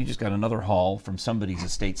just got another haul from somebody's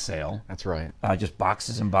estate sale. That's right. Just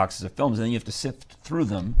boxes and boxes of films, and then you have to sift through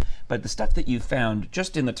them. But the stuff that you've found,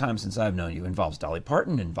 just in the time since I've known you, involves Dolly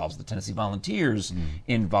Parton, involves the Tennessee Volunteers,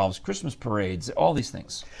 involves Christmas parades, all these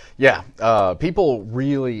things. Yeah, people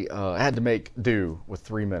really had to make do with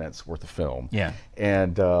 3 minutes worth of film. Yeah.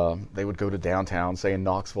 And they would go to downtown, say in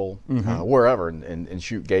Knoxville, wherever, and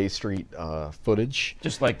shoot Gay Street footage.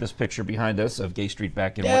 Just like this picture behind us of Gay Street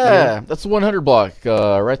back in what Yeah, year? that's the 100 block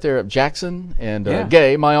right there at Jackson. And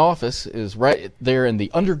Gay, my office, is right there in the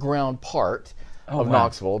underground part of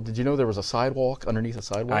Knoxville. Did you know there was a sidewalk underneath a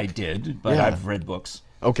sidewalk? I did, but I've read books.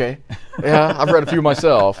 Okay. Yeah, I've read a few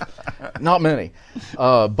myself. Not many.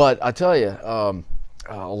 But I tell you, a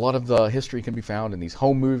lot of the history can be found in these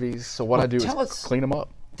home movies. So what I do is clean them up.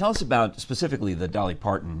 Tell us about specifically the Dolly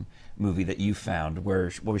Parton movie that you found.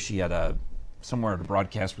 What was she at somewhere at a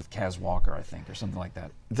broadcast with Kaz Walker, I think, or something like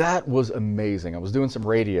that? That was amazing. I was doing some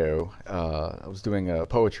radio. I was doing a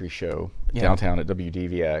poetry show downtown at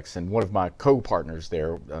WDVX, and one of my co-partners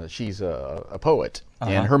there, she's a poet,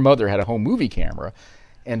 and her mother had a home movie camera.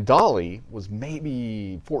 And Dolly was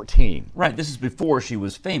maybe 14. Right, this is before she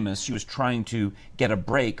was famous. She was trying to get a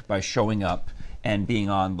break by showing up and being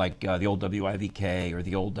on like the old WIVK or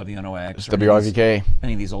the old WNOX. Or WIVK.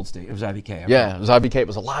 Any of these old stations. It was IVK. Yeah, it was IVK. It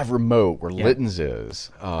was a live remote where Litton's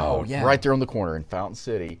is. Right there on the corner in Fountain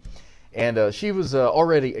City. And she was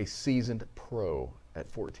already a seasoned pro at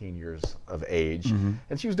 14 years of age.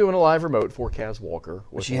 And she was doing a live remote for Kaz Walker.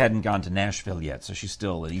 But she hadn't gone to Nashville yet, so she's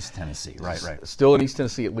still in East Tennessee. Right. Still in East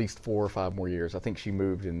Tennessee at least 4 or 5 more years. I think she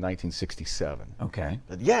moved in 1967. Okay.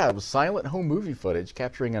 But yeah, it was silent home movie footage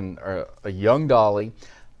capturing a young Dolly.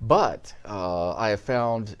 But I have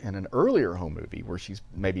found in an earlier home movie where she's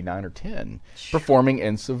maybe 9 or 10 performing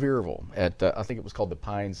in Sevierville at, I think it was called the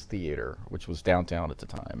Pines Theater, which was downtown at the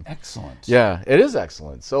time. Excellent. Yeah, it is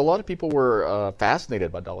excellent. So a lot of people were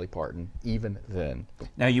fascinated by Dolly Parton even then.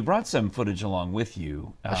 Now, you brought some footage along with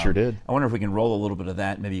you. I sure did. I wonder if we can roll a little bit of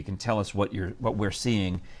that. Maybe you can tell us what we're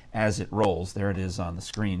seeing as it rolls. There it is on the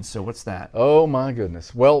screen. So what's that? Oh my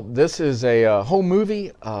goodness. Well, this is a home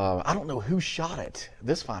movie. I don't know who shot it.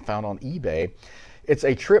 This I found on eBay. It's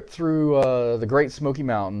a trip through the Great Smoky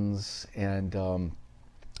Mountains, and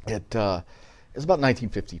it's about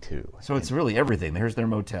 1952. So it's really everything. Here's their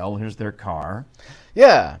motel. Here's their car.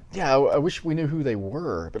 Yeah. I wish we knew who they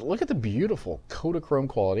were, but look at the beautiful Kodachrome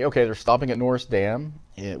quality. Okay, they're stopping at Norris Dam,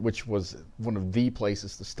 which was one of the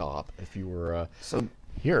places to stop if you were.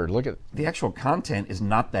 Here, look at the actual content is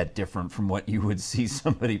not that different from what you would see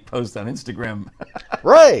somebody post on Instagram.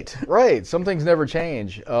 Right. Some things never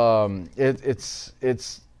change. It's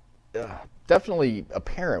definitely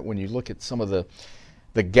apparent when you look at some of the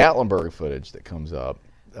Gatlinburg footage that comes up.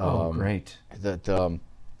 Great. That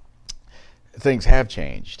things have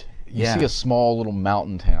changed. You see a small little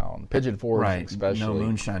mountain town, Pigeon Forge especially. No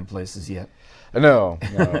moonshine places yet. No.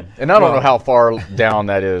 And I don't know how far down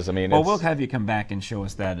that is. I mean, we'll have you come back and show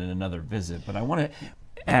us that in another visit. But I want to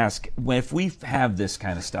ask, if we have this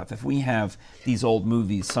kind of stuff, if we have these old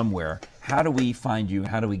movies somewhere, how do we find you?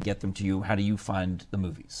 How do we get them to you? How do you find the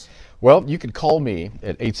movies? Well, you could call me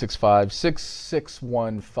at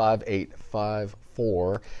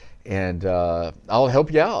 865-661-5854, and I'll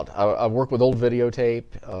help you out. I work with old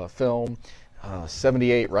videotape, film,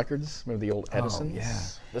 78 records. Remember the old Edisons? Oh, yeah.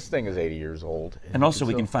 This thing is 80 years old. And also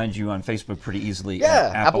we can find you on Facebook pretty easily.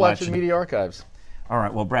 Yeah, Appalachian Media Archives. All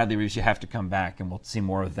right, well, Bradley Reeves, you have to come back, and we'll see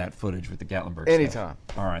more of that footage with the Gatlinburg Anytime.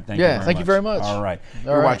 Stuff. All right, thank you very much. Thank you very much. All right.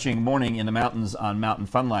 You're watching Morning in the Mountains on Mountain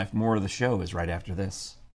Fun Life. More of the show is right after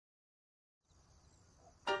this.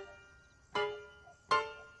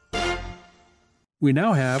 We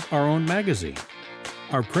now have our own magazine.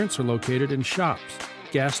 Our prints are located in shops,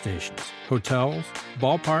 gas stations, hotels,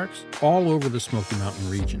 ballparks, all over the Smoky Mountain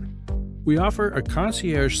region. We offer a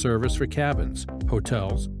concierge service for cabins,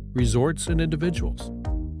 hotels, resorts, and individuals.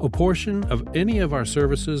 A portion of any of our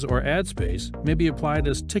services or ad space may be applied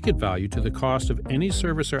as ticket value to the cost of any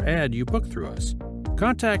service or ad you book through us.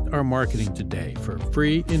 Contact our marketing today for a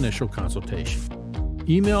free initial consultation.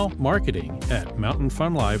 Email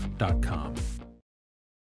marketing@mountainfunlife.com.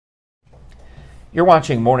 You're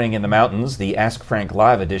watching Morning in the Mountains, the Ask Frank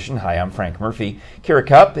Live edition. Hi, I'm Frank Murphy. Kira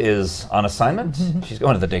Cupp is on assignment. She's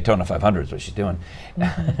going to the Daytona 500 is what she's doing.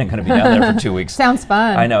 I'm going to be down there for 2 weeks. Sounds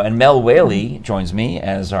fun. I know. And Mel Whaley joins me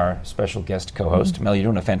as our special guest co-host. Mel, you're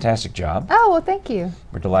doing a fantastic job. Oh, well, thank you.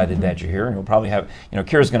 We're delighted that you're here. And we'll probably have,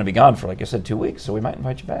 Kira's going to be gone for, like I said, 2 weeks, so we might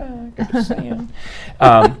invite you back. Good to see you.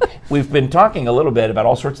 We've been talking a little bit about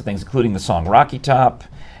all sorts of things, including the song Rocky Top.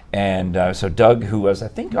 And so Doug, who was, I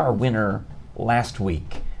think, our winner last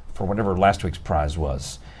week for whatever last week's prize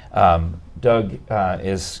was. Doug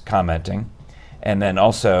is commenting, and then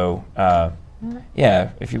also,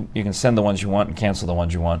 if you can send the ones you want and cancel the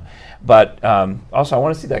ones you want. But also, I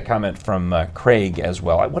want to see that comment from Craig as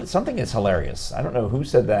well. Something is hilarious. I don't know who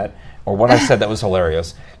said that or what I said that was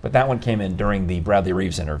hilarious, but that one came in during the Bradley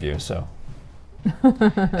Reeves interview. So. But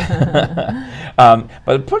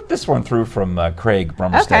put this one through from Craig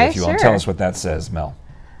Brumstead, if you want. Tell us what that says, Mel.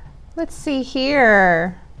 Let's see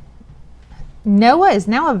here. Noah is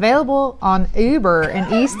now available on Uber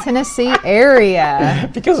in East Tennessee area.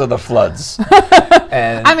 Because of the floods.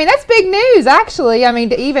 And I mean, that's big news, actually. I mean,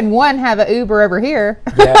 to even have an Uber over here.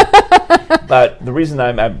 Yeah. But the reason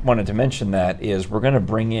I wanted to mention that is we're going to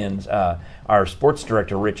bring in our sports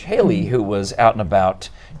director, Rich Haley, who was out and about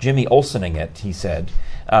Jimmy Olsening it, he said.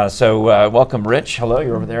 So welcome, Rich. Hello,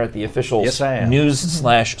 you're over there at the official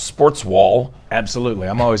news/sports wall. Absolutely.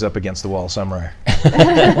 I'm always up against the wall somewhere.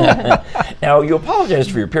 Now, you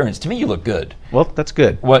apologized for your appearance. To me, you look good. Well, that's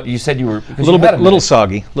good. What you said you were... A little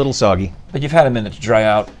soggy. But you've had a minute to dry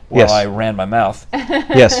out while I ran my mouth.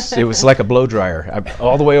 Yes, it was like a blow dryer.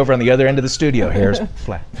 All the way over on the other end of the studio. Hair's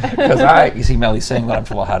flat. Because you see Melly saying that I'm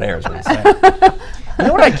full of hot air is what he's saying. You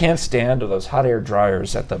know what I can't stand are those hot air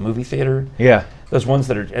dryers at the movie theater? Yeah. Those ones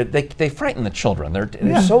that are, they frighten the children.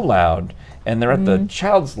 They're so loud, and they're at the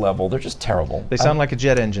child's level. They're just terrible. They sound like a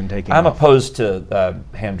jet engine taking I'm off. opposed to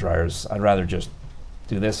hand dryers. I'd rather just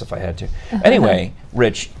do this if I had to. Anyway,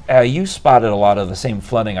 Rich, you spotted a lot of the same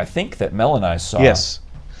flooding, I think, that Mel and I saw. Yes.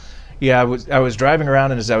 Yeah, I was driving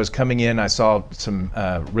around, and as I was coming in, I saw some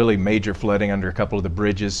really major flooding under a couple of the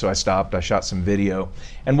bridges, so I stopped. I shot some video,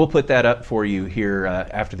 and we'll put that up for you here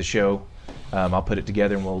after the show. I'll put it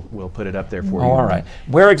together, and we'll put it up there for you. All right.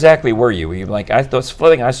 Where exactly were you? Were you those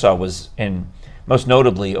flooding I saw was most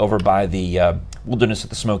notably over by the Wilderness of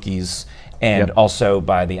the Smokies, and also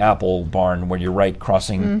by the Apple Barn, where you're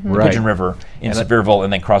crossing the Pigeon River in Sevierville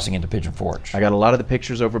and then crossing into Pigeon Forge. I got a lot of the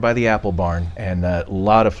pictures over by the Apple Barn, and a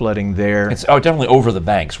lot of flooding there. It's definitely over the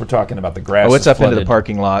banks. We're talking about the grass. Oh, it's up flooded into the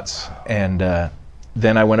parking lots, and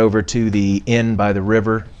then I went over to the inn by the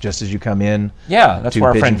river just as you come in. Yeah, that's where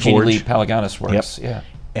our Pigeon friend Jeannie Forge. Lee Palaganis works. Yep. Yeah.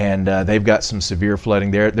 And they've got some severe flooding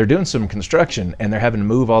there. They're doing some construction, and they're having to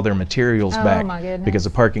move all their materials back because the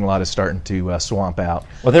parking lot is starting to swamp out.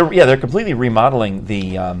 Well, they're completely remodeling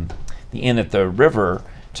the inn at the river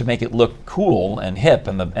to make it look cool and hip,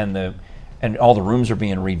 and all the rooms are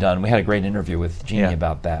being redone. We had a great interview with Jeannie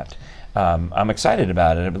about that. I'm excited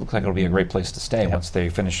about it. It looks like it'll be a great place to stay once they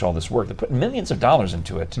finish all this work. They're putting millions of dollars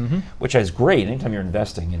into it, which is great anytime you're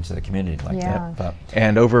investing into the community like that.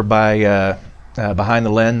 And over by behind the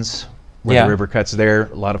lens, where the river cuts there,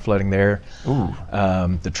 a lot of flooding there. Ooh.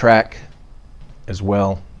 The track as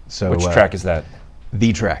well. So which track is that?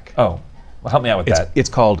 The Track. Oh, well, help me out with that. It's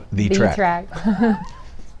called The Track.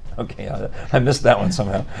 Okay, I missed that one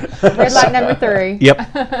somehow. Red light number 3. Yep.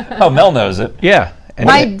 Oh, Mel knows it. Yeah.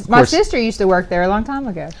 And my sister used to work there a long time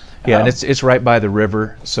ago. Yeah, and it's right by the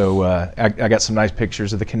river. So I got some nice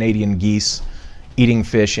pictures of the Canadian geese eating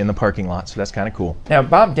fish in the parking lot. So that's kind of cool. Now,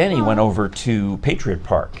 Bob Denny went over to Patriot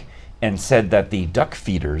Park and said that the duck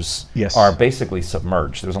feeders are basically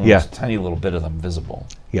submerged. There's only a tiny little bit of them visible.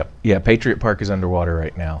 Yep. Yeah, Patriot Park is underwater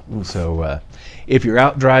right now. Oof. So if you're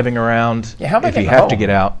out driving around, if you have to get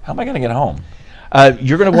out. How am I going to get home?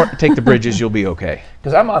 You're going to want to take the bridges. You'll be okay.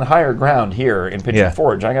 Because I'm on higher ground here in Pigeon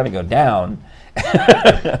Forge. I got to go down,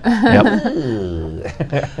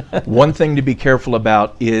 One thing to be careful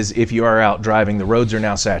about is if you are out driving, the roads are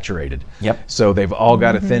now saturated. So they've all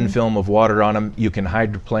got a thin film of water on them. You can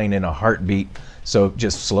hydroplane in a heartbeat. So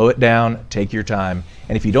just slow it down, take your time,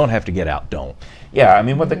 and if you don't have to get out, don't. Yeah, I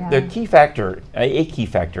mean, what the key factor, a key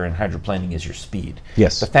factor in hydroplaning is your speed.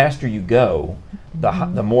 Yes. The faster you go,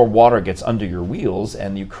 the more water gets under your wheels,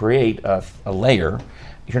 and you create a layer.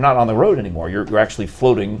 You're not on the road anymore. You're actually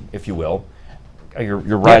floating, if you will. You're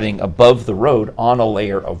riding above the road on a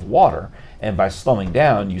layer of water, and by slowing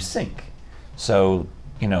down, you sink. So,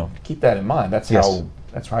 keep that in mind. That's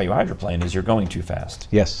how you hydroplane, is you're going too fast.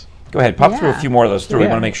 Yes. Go ahead, pop through a few more of those through. We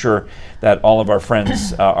want to make sure that all of our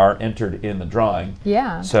friends are entered in the drawing.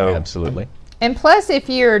 Yeah. So absolutely. And plus, if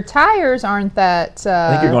your tires aren't that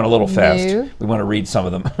I think you're going a little fast. new. We want to read some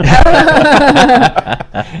of them.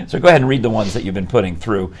 So go ahead and read the ones that you've been putting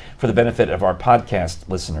through for the benefit of our podcast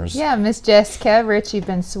listeners. Yeah, Miss Jessica, Rich, you've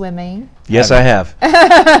been swimming. Yes, I have.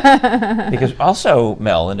 Because also,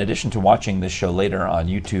 Mel, in addition to watching this show later on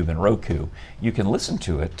YouTube and Roku, you can listen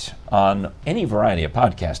to it on any variety of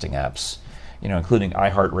podcasting apps, including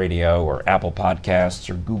iHeartRadio or Apple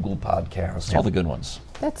Podcasts or Google Podcasts, all the good ones.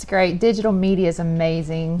 That's great. Digital media is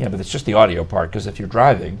amazing. Yeah, but it's just the audio part, because if you're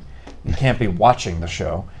driving, you can't be watching the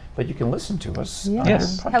show, but you can listen to us.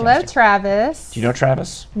 Yes. Hello, Travis. Do you know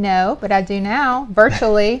Travis? No, but I do now,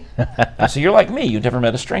 virtually. So you're like me. You've never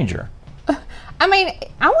met a stranger. I mean,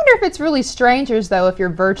 I wonder if it's really strangers, though, if you're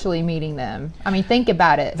virtually meeting them. I mean, think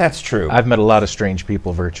about it. That's true. I've met a lot of strange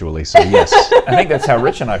people virtually, so yes. I think that's how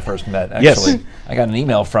Rich and I first met, actually. Yes. I got an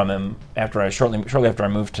email from him shortly after I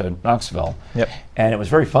moved to Knoxville. Yep. And it was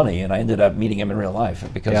very funny, and I ended up meeting him in real life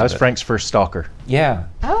because I was Frank's first stalker. Yeah.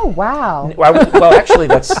 Oh, wow. Well, actually,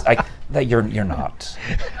 you're not.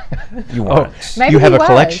 You weren't. Maybe you have he a was.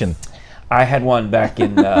 collection. I had one back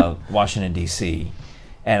in Washington, D.C.,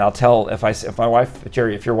 and I'll tell if my wife,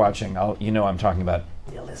 Jerry, if you're watching, I'm talking about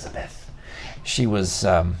Elizabeth. She was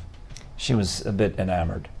a bit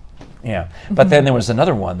enamored. Yeah. But then there was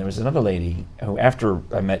another one. There was another lady who, after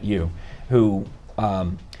I met you, who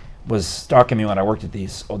was stalking me when I worked at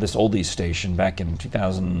this oldies station back in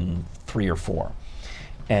 2003 or 4.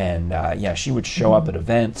 And she would show up at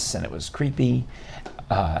events, and it was creepy.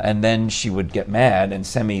 And then she would get mad and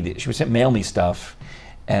she would mail me stuff,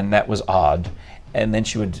 and that was odd. And then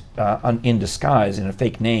she would, in disguise, in a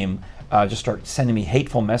fake name, just start sending me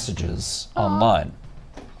hateful messages online.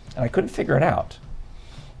 And I couldn't figure it out.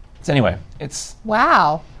 So anyway, it's...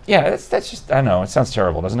 Wow. Yeah, that's just, I know, it sounds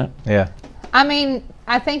terrible, doesn't it? Yeah. I mean,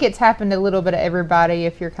 I think it's happened to a little bit of everybody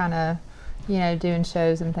if you're kind of, doing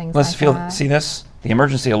shows and things like that. See this? The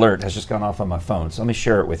emergency alert has just gone off on my phone, so let me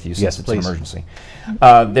share it with you since it's please. an emergency.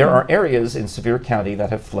 There are areas in Sevier County that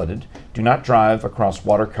have flooded. Do not drive across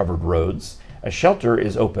water-covered roads. A shelter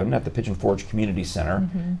is open at the Pigeon Forge Community Center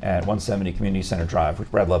at 170 Community Center Drive,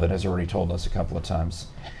 which Brad Lovett has already told us a couple of times.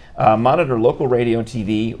 Monitor local radio and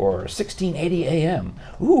TV or 1680 AM.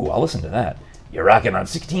 Ooh, I'll listen to that. You're rocking on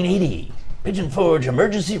 1680, Pigeon Forge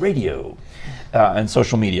Emergency Radio. And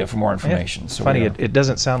social media for more information. So funny, it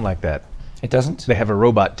doesn't sound like that. It doesn't? They have a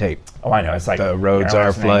robot tape. Oh, I know. It's like the roads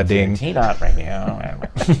are flooding. T-Dot Radio.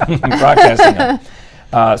 Broadcasting.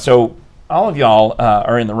 So all of y'all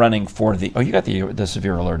are in the running for the... Oh, you got the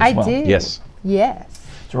severe alert as well. I do. Yes. Yes.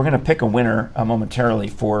 So we're going to pick a winner momentarily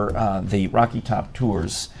for the Rocky Top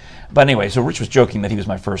Tours. But anyway, so Rich was joking that he was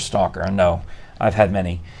my first stalker. No, I've had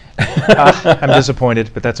many. I'm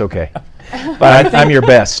disappointed, but that's okay. But I'm your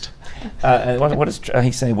best. What does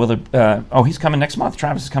he say? He's coming next month.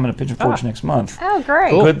 Travis is coming to Pigeon Forge next month. Oh,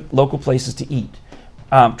 great. Good local places to eat.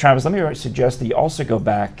 Travis, let me suggest that you also go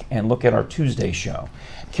back and look at our Tuesday show.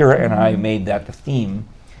 Kira and I made that the theme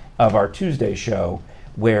of our Tuesday show,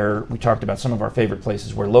 where we talked about some of our favorite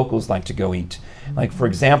places where locals like to go eat. Like, for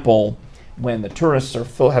example, when the tourists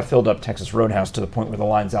have filled up Texas Roadhouse to the point where the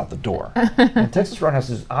line's out the door. And Texas Roadhouse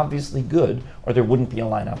is obviously good, or there wouldn't be a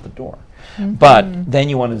line out the door. But then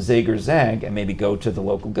you want to zig or zag and maybe go to the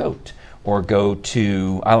local goat, or go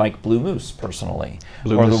to, I like Blue Moose personally,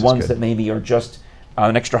 or the ones that maybe are just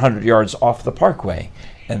an extra 100 yards off the parkway,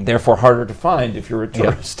 and therefore harder to find if you're a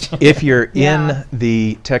tourist. If you're in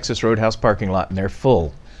the Texas Roadhouse parking lot and they're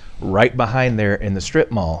full, right behind there in the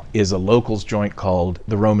strip mall is a locals joint called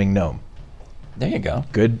the Roaming Gnome. There you go.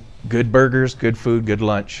 Good burgers, good food, good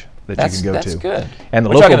lunch that you can go to. That's good. And the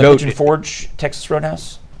We're local goat. Pigeon Forge, Texas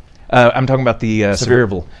Roadhouse. I'm talking about the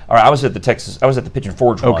Sevierville. All right, I was at the Pigeon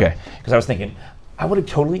Forge one. Okay. Because I was thinking, I would have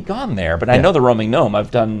totally gone there, but I know the Roaming Gnome. I've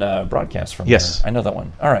done broadcasts from there. Yes. I know that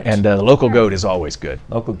one. All right. And the local goat is always good.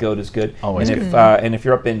 Local goat is good. Always and good. And if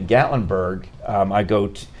you're up in Gatlinburg,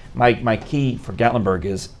 my key for Gatlinburg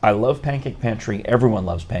is I love Pancake Pantry. Everyone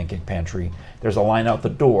loves Pancake Pantry. There's a line out the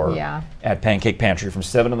door at Pancake Pantry from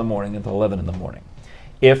 7 in the morning until 11 in the morning.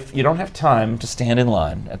 If you don't have time to stand in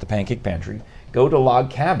line at the Pancake Pantry, go to Log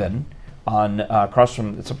Cabin on across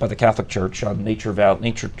from, it's up by the Catholic Church on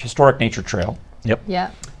historic nature trail. Yep.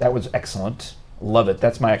 Yeah. That was excellent. Love it.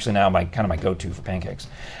 That's my go-to for pancakes.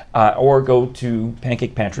 Or go to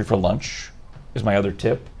Pancake Pantry for lunch is my other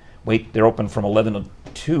tip. Wait, they're open from 11 to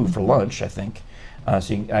 2 for lunch, I think.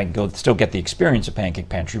 So I can go still get the experience of Pancake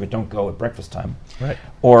Pantry, but don't go at breakfast time. Right.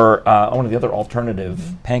 Or one of the other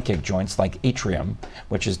alternative pancake joints like Atrium,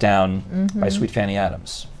 which is down by Sweet Fanny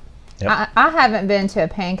Adams. Yep. I haven't been to a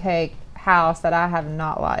pancake house that I have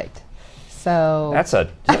not liked. So that's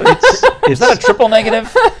is that a triple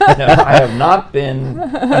negative? No, I have not been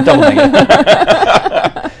a double negative.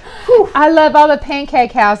 I love all the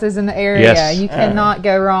pancake houses in the area. Yes. You cannot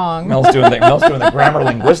go wrong. Mel's doing the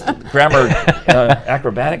grammar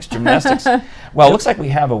acrobatics, gymnastics. Well, it looks like we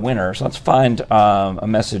have a winner. So let's find a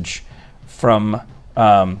message from.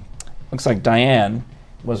 Looks like Diane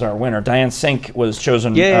was our winner. Diane Sink was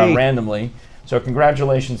chosen randomly. So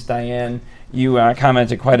congratulations, Diane. You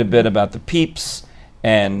commented quite a bit about the Peeps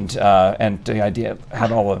and the idea,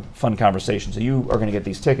 had all the fun conversations. So you are going to get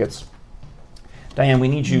these tickets. Diane, we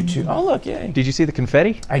need you to... Oh, look, yay. Did you see the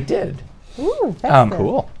confetti? I did. Ooh, that's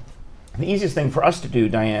cool. The easiest thing for us to do,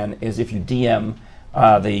 Diane, is if you DM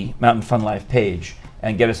the Mountain Fun Life page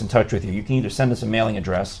and get us in touch with you. You can either send us a mailing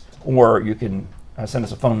address or you can send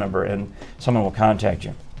us a phone number and someone will contact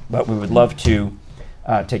you. But we would love to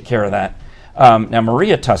take care of that. Now,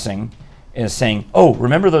 Maria Tussing is saying, oh,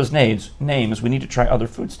 remember those names. We need to try other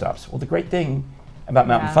food stops. Well, the great thing about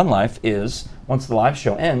Mountain Fun Life is once the live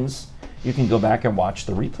show ends, you can go back and watch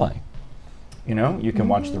the replay. You know, you can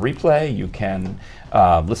watch the replay, you can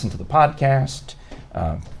listen to the podcast,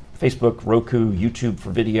 Facebook, Roku, YouTube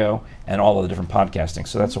for video, and all of the different podcasting.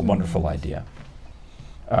 So that's a wonderful idea.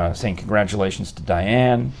 Saying congratulations to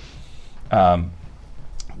Diane.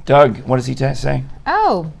 Doug, what does he say?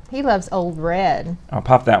 Oh, he loves Old Red. I'll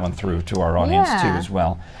pop that one through to our audience too as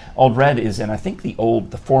well. Old Red is in, I think, the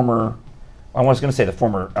former, I was going to say the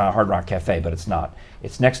former Hard Rock Cafe, but it's not.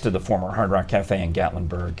 It's next to the former Hard Rock Cafe in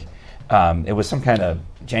Gatlinburg. It was some kind of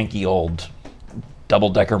janky old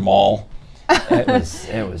double-decker mall. It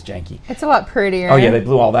was janky. It's a lot prettier. Oh yeah, they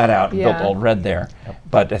blew all that out and built Old Red there. Yep.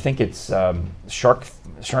 But I think it's shark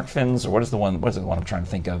fins, or what is the one I'm trying to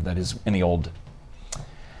think of that is in the old...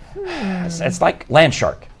 It's like Land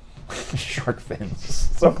Shark. Shark fins.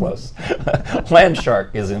 So close. Land Shark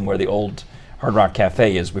is in where the old Hard Rock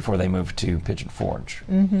Cafe is before they moved to Pigeon Forge.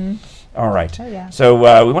 Mm-hmm. All right. Oh, yeah.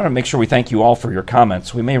 So we want to make sure we thank you all for your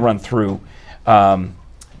comments. We may run through a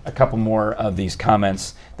couple more of these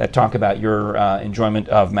comments that talk about your enjoyment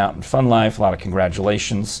of Mountain Fun Life. A lot of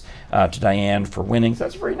congratulations to Diane for winning.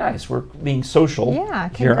 That's very nice. We're being social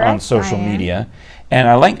here on social media. And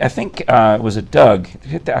I think was it Doug?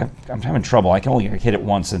 I'm having trouble. I can only hit it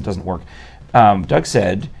once and it doesn't work. Doug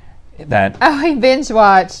said that... Oh, he binge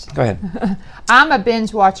watched. Go ahead. I'm a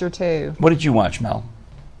binge watcher too. What did you watch, Mel?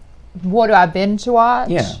 What do I binge watch?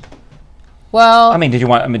 Yeah. Well, do you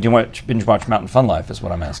binge watch Mountain Fun Life is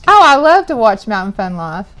what I'm asking. Oh, I love to watch Mountain Fun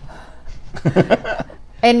Life.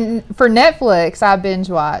 And for Netflix, I binge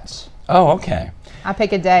watch. Oh, okay. I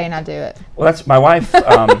pick a day and I do it. Well, that's my wife.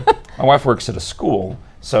 My wife works at a school,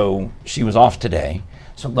 so she was off today.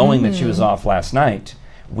 So knowing that she was off last night,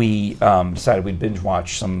 we decided we'd binge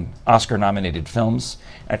watch some Oscar-nominated films.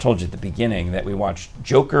 I told you at the beginning that we watched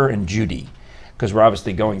Joker and Judy, because we're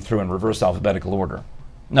obviously going through in reverse alphabetical order.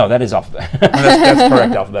 No, that is that's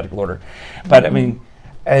correct alphabetical order. But I mean,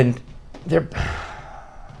 and these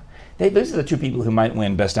are the two people who might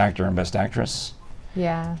win Best Actor and Best Actress.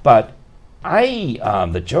 Yeah. But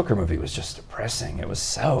the Joker movie was just depressing. It was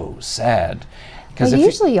so sad. They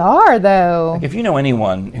usually are, though. Like if you know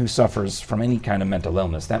anyone who suffers from any kind of mental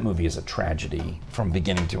illness, that movie is a tragedy from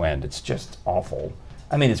beginning to end. It's just awful.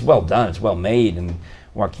 I mean, it's well done, it's well made, and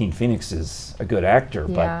Joaquin Phoenix is a good actor,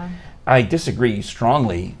 but I disagree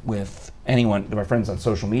strongly with my friends on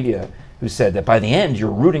social media who said that by the end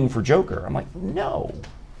you're rooting for Joker. I'm like, no,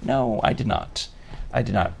 I did not.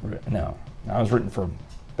 No. I was rooting for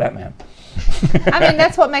Batman. I mean,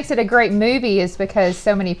 that's what makes it a great movie, is because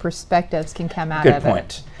so many perspectives can come out of it. Good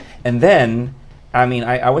point. And then, I mean,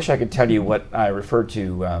 I wish I could tell you what I referred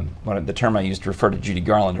to, the term I used to refer to Judy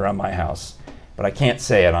Garland around my house, but I can't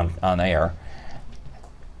say it on air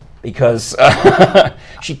because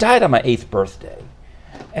she died on my 8th birthday.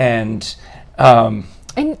 And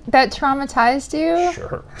And that traumatized you?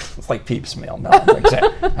 Sure. It's like Peeps meal. No,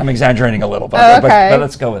 I'm exaggerating a little, but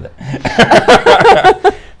let's go with it.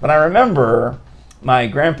 But I remember my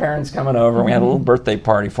grandparents coming over. We had a little birthday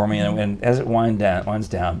party for me, and as it winds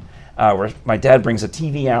down, my dad brings a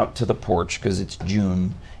TV out to the porch because it's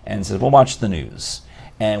June, and says, "We'll watch the news."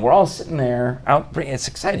 And we're all sitting there. It's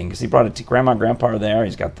exciting because he brought Grandma and Grandpa are there.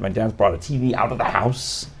 My dad's brought a TV out of the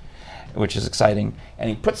house, which is exciting. And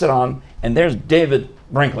he puts it on, and there's David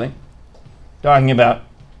Brinkley talking about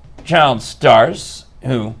child stars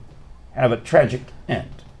who have a tragic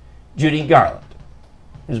end. Judy Garland,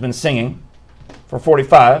 who's been singing for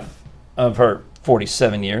 45 of her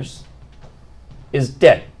 47 years, is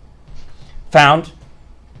dead. Found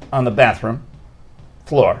on the bathroom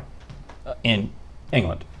floor in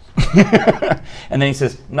England. And then he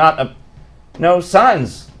says, no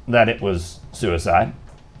signs that it was suicide,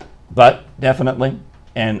 but definitely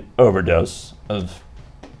an overdose of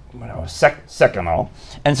Seconal.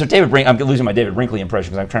 And so I'm losing my David Brinkley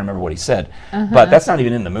impression because I'm trying to remember what he said. But that's not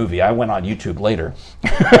even in the movie. I went on YouTube later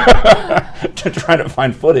to try to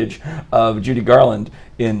find footage of Judy Garland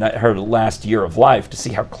in her last year of life to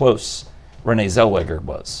see how close Renee Zellweger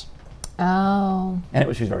was. Oh.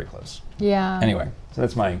 And she was very close. Yeah. Anyway, so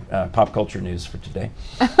that's my pop culture news for today.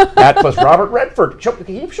 That plus Robert Redford.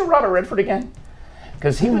 Can you show Robert Redford again?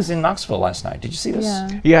 Because he was in Knoxville last night. Did you see this?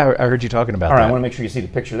 Yeah, I heard you talking about that. All right, I want to make sure you see the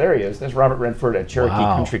picture. There he is. There's Robert Redford at Cherokee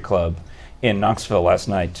Country Club in Knoxville last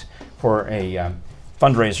night for a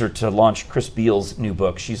fundraiser to launch Chris Beale's new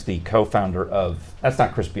book. She's the co-founder of... That's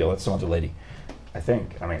not Chris Beale. That's some other lady. I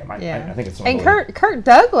think. I mean, I think it's some other lady. Kirk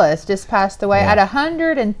Douglas just passed away at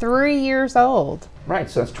 103 years old. Right,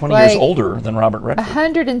 so that's 20 years older than Robert Redford.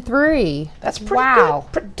 103. That's pretty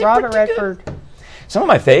good. Robert Redford. Good. Some of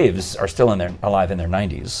my faves are still alive in their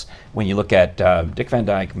 90s. When you look at Dick Van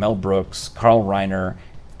Dyke, Mel Brooks, Carl Reiner,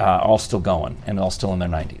 all still going and all still in their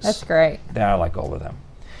 90s. That's great. I like all of them.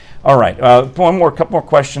 All right, couple more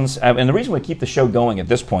questions. And the reason we keep the show going at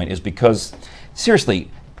this point is because, seriously,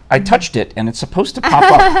 I touched it and it's supposed to pop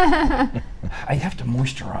up. I have to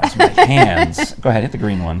moisturize my hands. Go ahead, hit the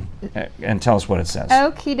green one and tell us what it says.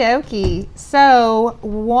 Okie dokie. So,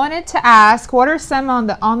 wanted to ask, what are some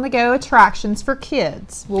on-the-go attractions for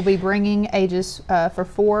kids? We'll be bringing ages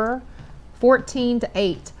for 14 to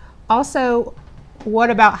 8. Also, what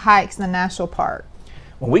about hikes in the national park?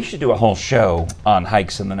 Well, we should do a whole show on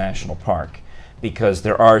hikes in the national park because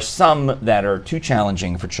there are some that are too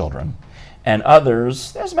challenging for children. And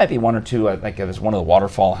others, there might be one or two, like there's one of the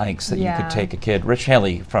waterfall hikes that you could take a kid. Rich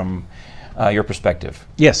Haley, from your perspective.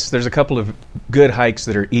 Yes, there's a couple of good hikes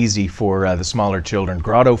that are easy for the smaller children.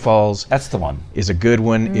 Grotto Falls. That's the one. Is a good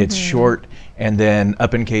one. Mm-hmm. It's short. And then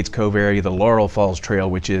up in Kate's Cove area, the Laurel Falls Trail,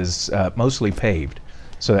 which is mostly paved.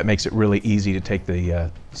 So that makes it really easy to take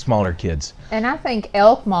the smaller kids. And I think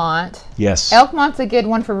Elkmont. Yes. Elkmont's a good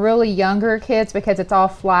one for really younger kids because it's all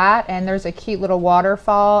flat and there's a cute little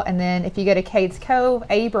waterfall. And then if you go to Kate's Cove,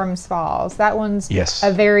 Abrams Falls. That one's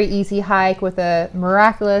a very easy hike with a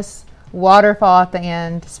miraculous waterfall at the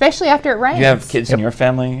end, especially after it rains. Do you have kids in your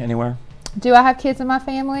family anywhere? Do I have kids in my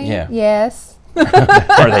family? Yeah. Yes. Are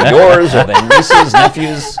they yours? Are they nieces,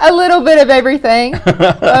 nephews? A little bit of everything.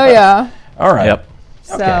 Oh, yeah. All right. Yep.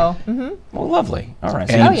 So, well, lovely. All right,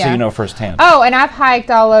 so you know firsthand. Oh, and I've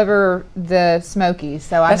hiked all over the Smokies,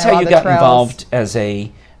 so I know all the trails. That's how you got involved as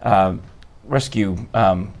a rescue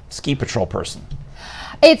ski patrol person.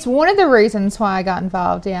 It's one of the reasons why I got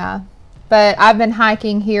involved, yeah. But I've been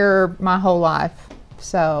hiking here my whole life,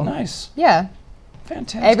 so. Nice. Yeah.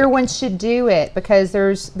 Fantastic. Everyone should do it because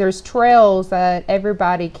there's trails that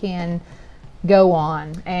everybody can go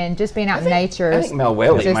on, and just being out in nature. I think Mel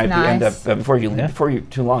Whaley might end up before you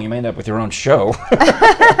too long. You may end up with your own show.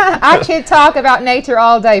 I could talk about nature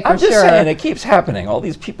all day for sure. I'm just saying, it keeps happening. All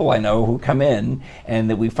these people I know who come in, and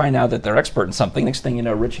that we find out that they're expert in something. Next thing you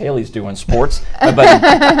know, Rich Haley's doing sports. my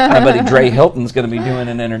buddy Dre Hilton's going to be doing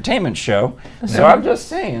an entertainment show. So I'm just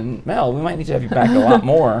saying, Mel, we might need to have you back a lot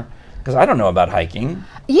more. Because I don't know about hiking.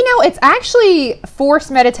 You know, it's actually forced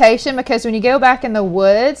meditation because when you go back in the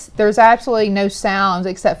woods, there's absolutely no sounds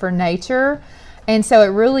except for nature. And so it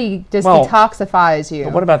really just detoxifies you.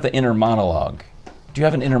 But what about the inner monologue? Do you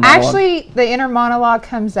have an inner monologue? Actually, the inner monologue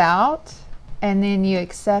comes out, and then you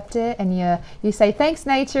accept it, and you say, thanks,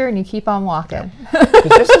 nature, and you keep on walking.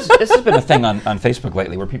 This has been a thing on Facebook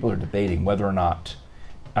lately where people are debating whether or not,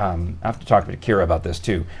 I have to talk to Kira about this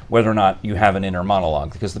too, whether or not you have an inner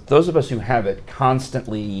monologue. Because those of us who have it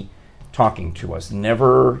constantly talking to us,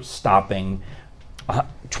 never stopping,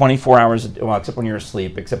 24 hours, well, except when you're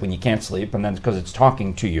asleep, except when you can't sleep, and then because it's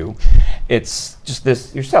talking to you. It's just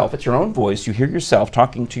this yourself. It's your own voice. You hear yourself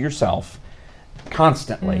talking to yourself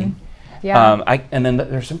constantly. Mm-hmm. Yeah. And then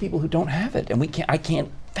there's some people who don't have it, and I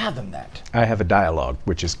can't fathom that. I have a dialogue,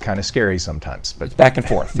 which is kind of scary sometimes, but it's back and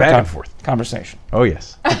forth. Back and forth. Conversation. Oh,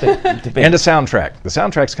 yes. Debate. And a soundtrack. The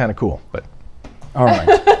soundtrack's kind of cool, but. All right.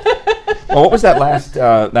 Well, what was that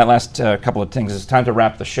last couple of things? It's time to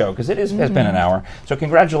wrap the show because has been an hour. So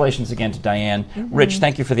congratulations again to Diane. Rich,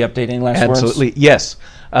 thank you for the update. Any last words? Absolutely. Yes.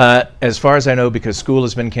 As far as I know, because school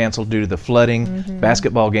has been canceled due to the flooding,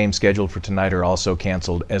 basketball games scheduled for tonight are also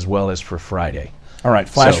canceled, as well as for Friday. All right.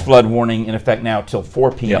 Flash flood warning in effect now till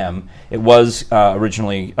 4 p.m. Yep. It was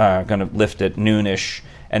originally going to lift at noonish.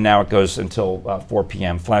 And now it goes until 4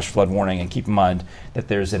 p.m. Flash flood warning, and keep in mind that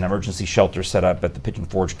there's an emergency shelter set up at the Pigeon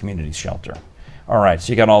Forge Community Shelter. All right,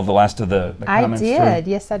 so you got all the last of the comments? I did,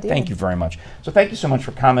 yes I did. Thank you very much. So thank you so much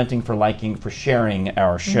for commenting, for liking, for sharing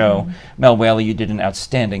our show. Mel Whaley, you did an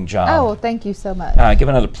outstanding job. Oh, well, thank you so much. Give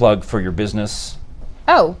another plug for your business.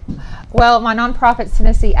 Oh, well, my nonprofit's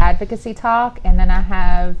Tennessee Advocacy Talk, and then I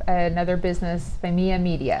have another business, Famia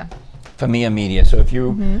Media. Famia Media. So if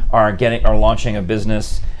you are launching a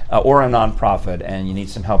business or a nonprofit and you need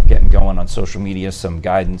some help getting going on social media, some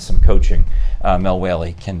guidance, some coaching, Mel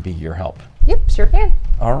Whaley can be your help. Yep, sure can.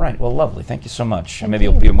 All right. Well, lovely. Thank you so much. Maybe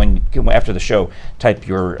after the show, type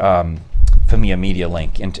your Famia Media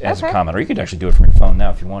link as a comment, or you could actually do it from your phone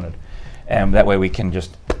now if you wanted, and that way we can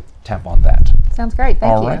just tap on that. Sounds great.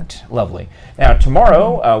 Thank you. All right. Lovely. Now,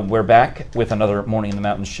 tomorrow, we're back with another Morning in the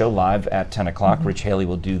Mountains show live at 10 o'clock. Rich Haley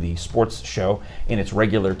will do the sports show in its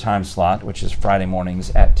regular time slot, which is Friday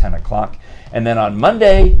mornings at 10 o'clock. And then on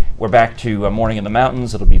Monday, we're back to Morning in the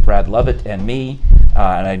Mountains. It'll be Brad Lovett and me.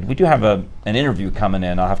 We do have an interview coming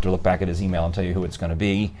in. I'll have to look back at his email and tell you who it's going to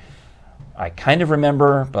be. I kind of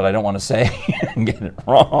remember, but I don't want to say and get it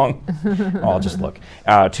wrong. I'll just look.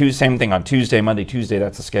 Same thing on Tuesday, Monday, Tuesday,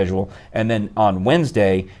 that's the schedule. And then on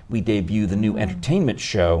Wednesday, we debut the new entertainment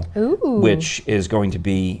show, which is going to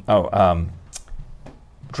be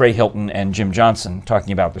Dre Hilton and Jim Johnson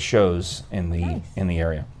talking about the shows in the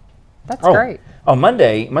area. That's great. Oh,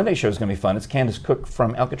 Monday show is going to be fun. It's Candace Cook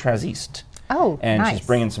from Alcatraz East. Oh, and nice. She's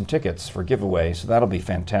bringing some tickets for giveaway, so that'll be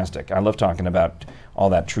fantastic. I love talking about all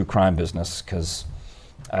that true crime business because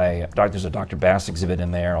there's a Dr. Bass exhibit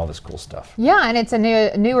in there, all this cool stuff. Yeah, and it's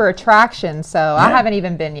a newer attraction, so I haven't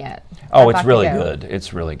even been yet. Oh, it's really good.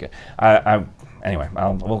 It's really good. Anyway,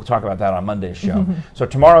 we'll talk about that on Monday's show. So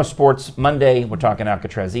tomorrow, sports. Monday, we're talking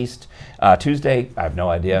Alcatraz East. Tuesday, I have no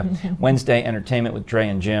idea. Wednesday, entertainment with Dre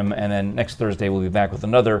and Jim. And then next Thursday, we'll be back with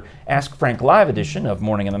another Ask Frank Live edition of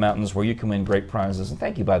Morning in the Mountains, where you can win great prizes. And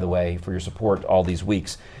thank you, by the way, for your support all these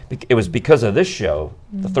weeks. It was because of this show,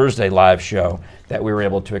 the Thursday live show, that we were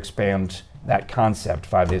able to expand that concept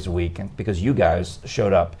 5 days a week, and because you guys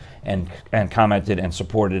showed up and commented and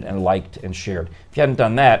supported and liked and shared. If you hadn't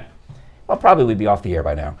done that, well, probably we'd be off the air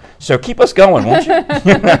by now. So keep us going, won't you?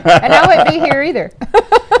 And I wouldn't be here either.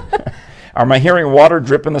 Am I hearing water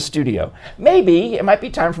drip in the studio? Maybe. It might be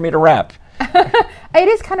time for me to wrap. It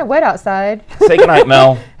is kind of wet outside. Say goodnight,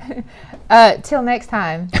 Mel. Till next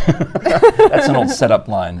time. That's an old setup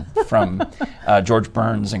line from George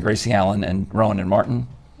Burns and Gracie Allen and Rowan and Martin.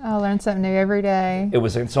 I learn something new every day. It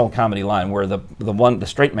was an old comedy line where the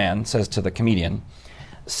straight man says to the comedian,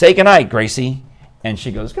 "Say goodnight, Gracie." And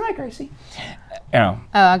she goes, "Good night, Gracie." Oh,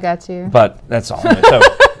 I got you. But that's all. So,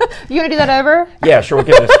 you want to do that over? Yeah, sure. We'll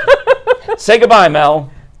give this. Say goodbye,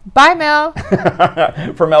 Mel. Bye, Mel.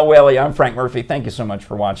 For Mel Whaley, I'm Frank Murphy. Thank you so much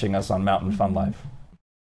for watching us on Mountain Fun Life.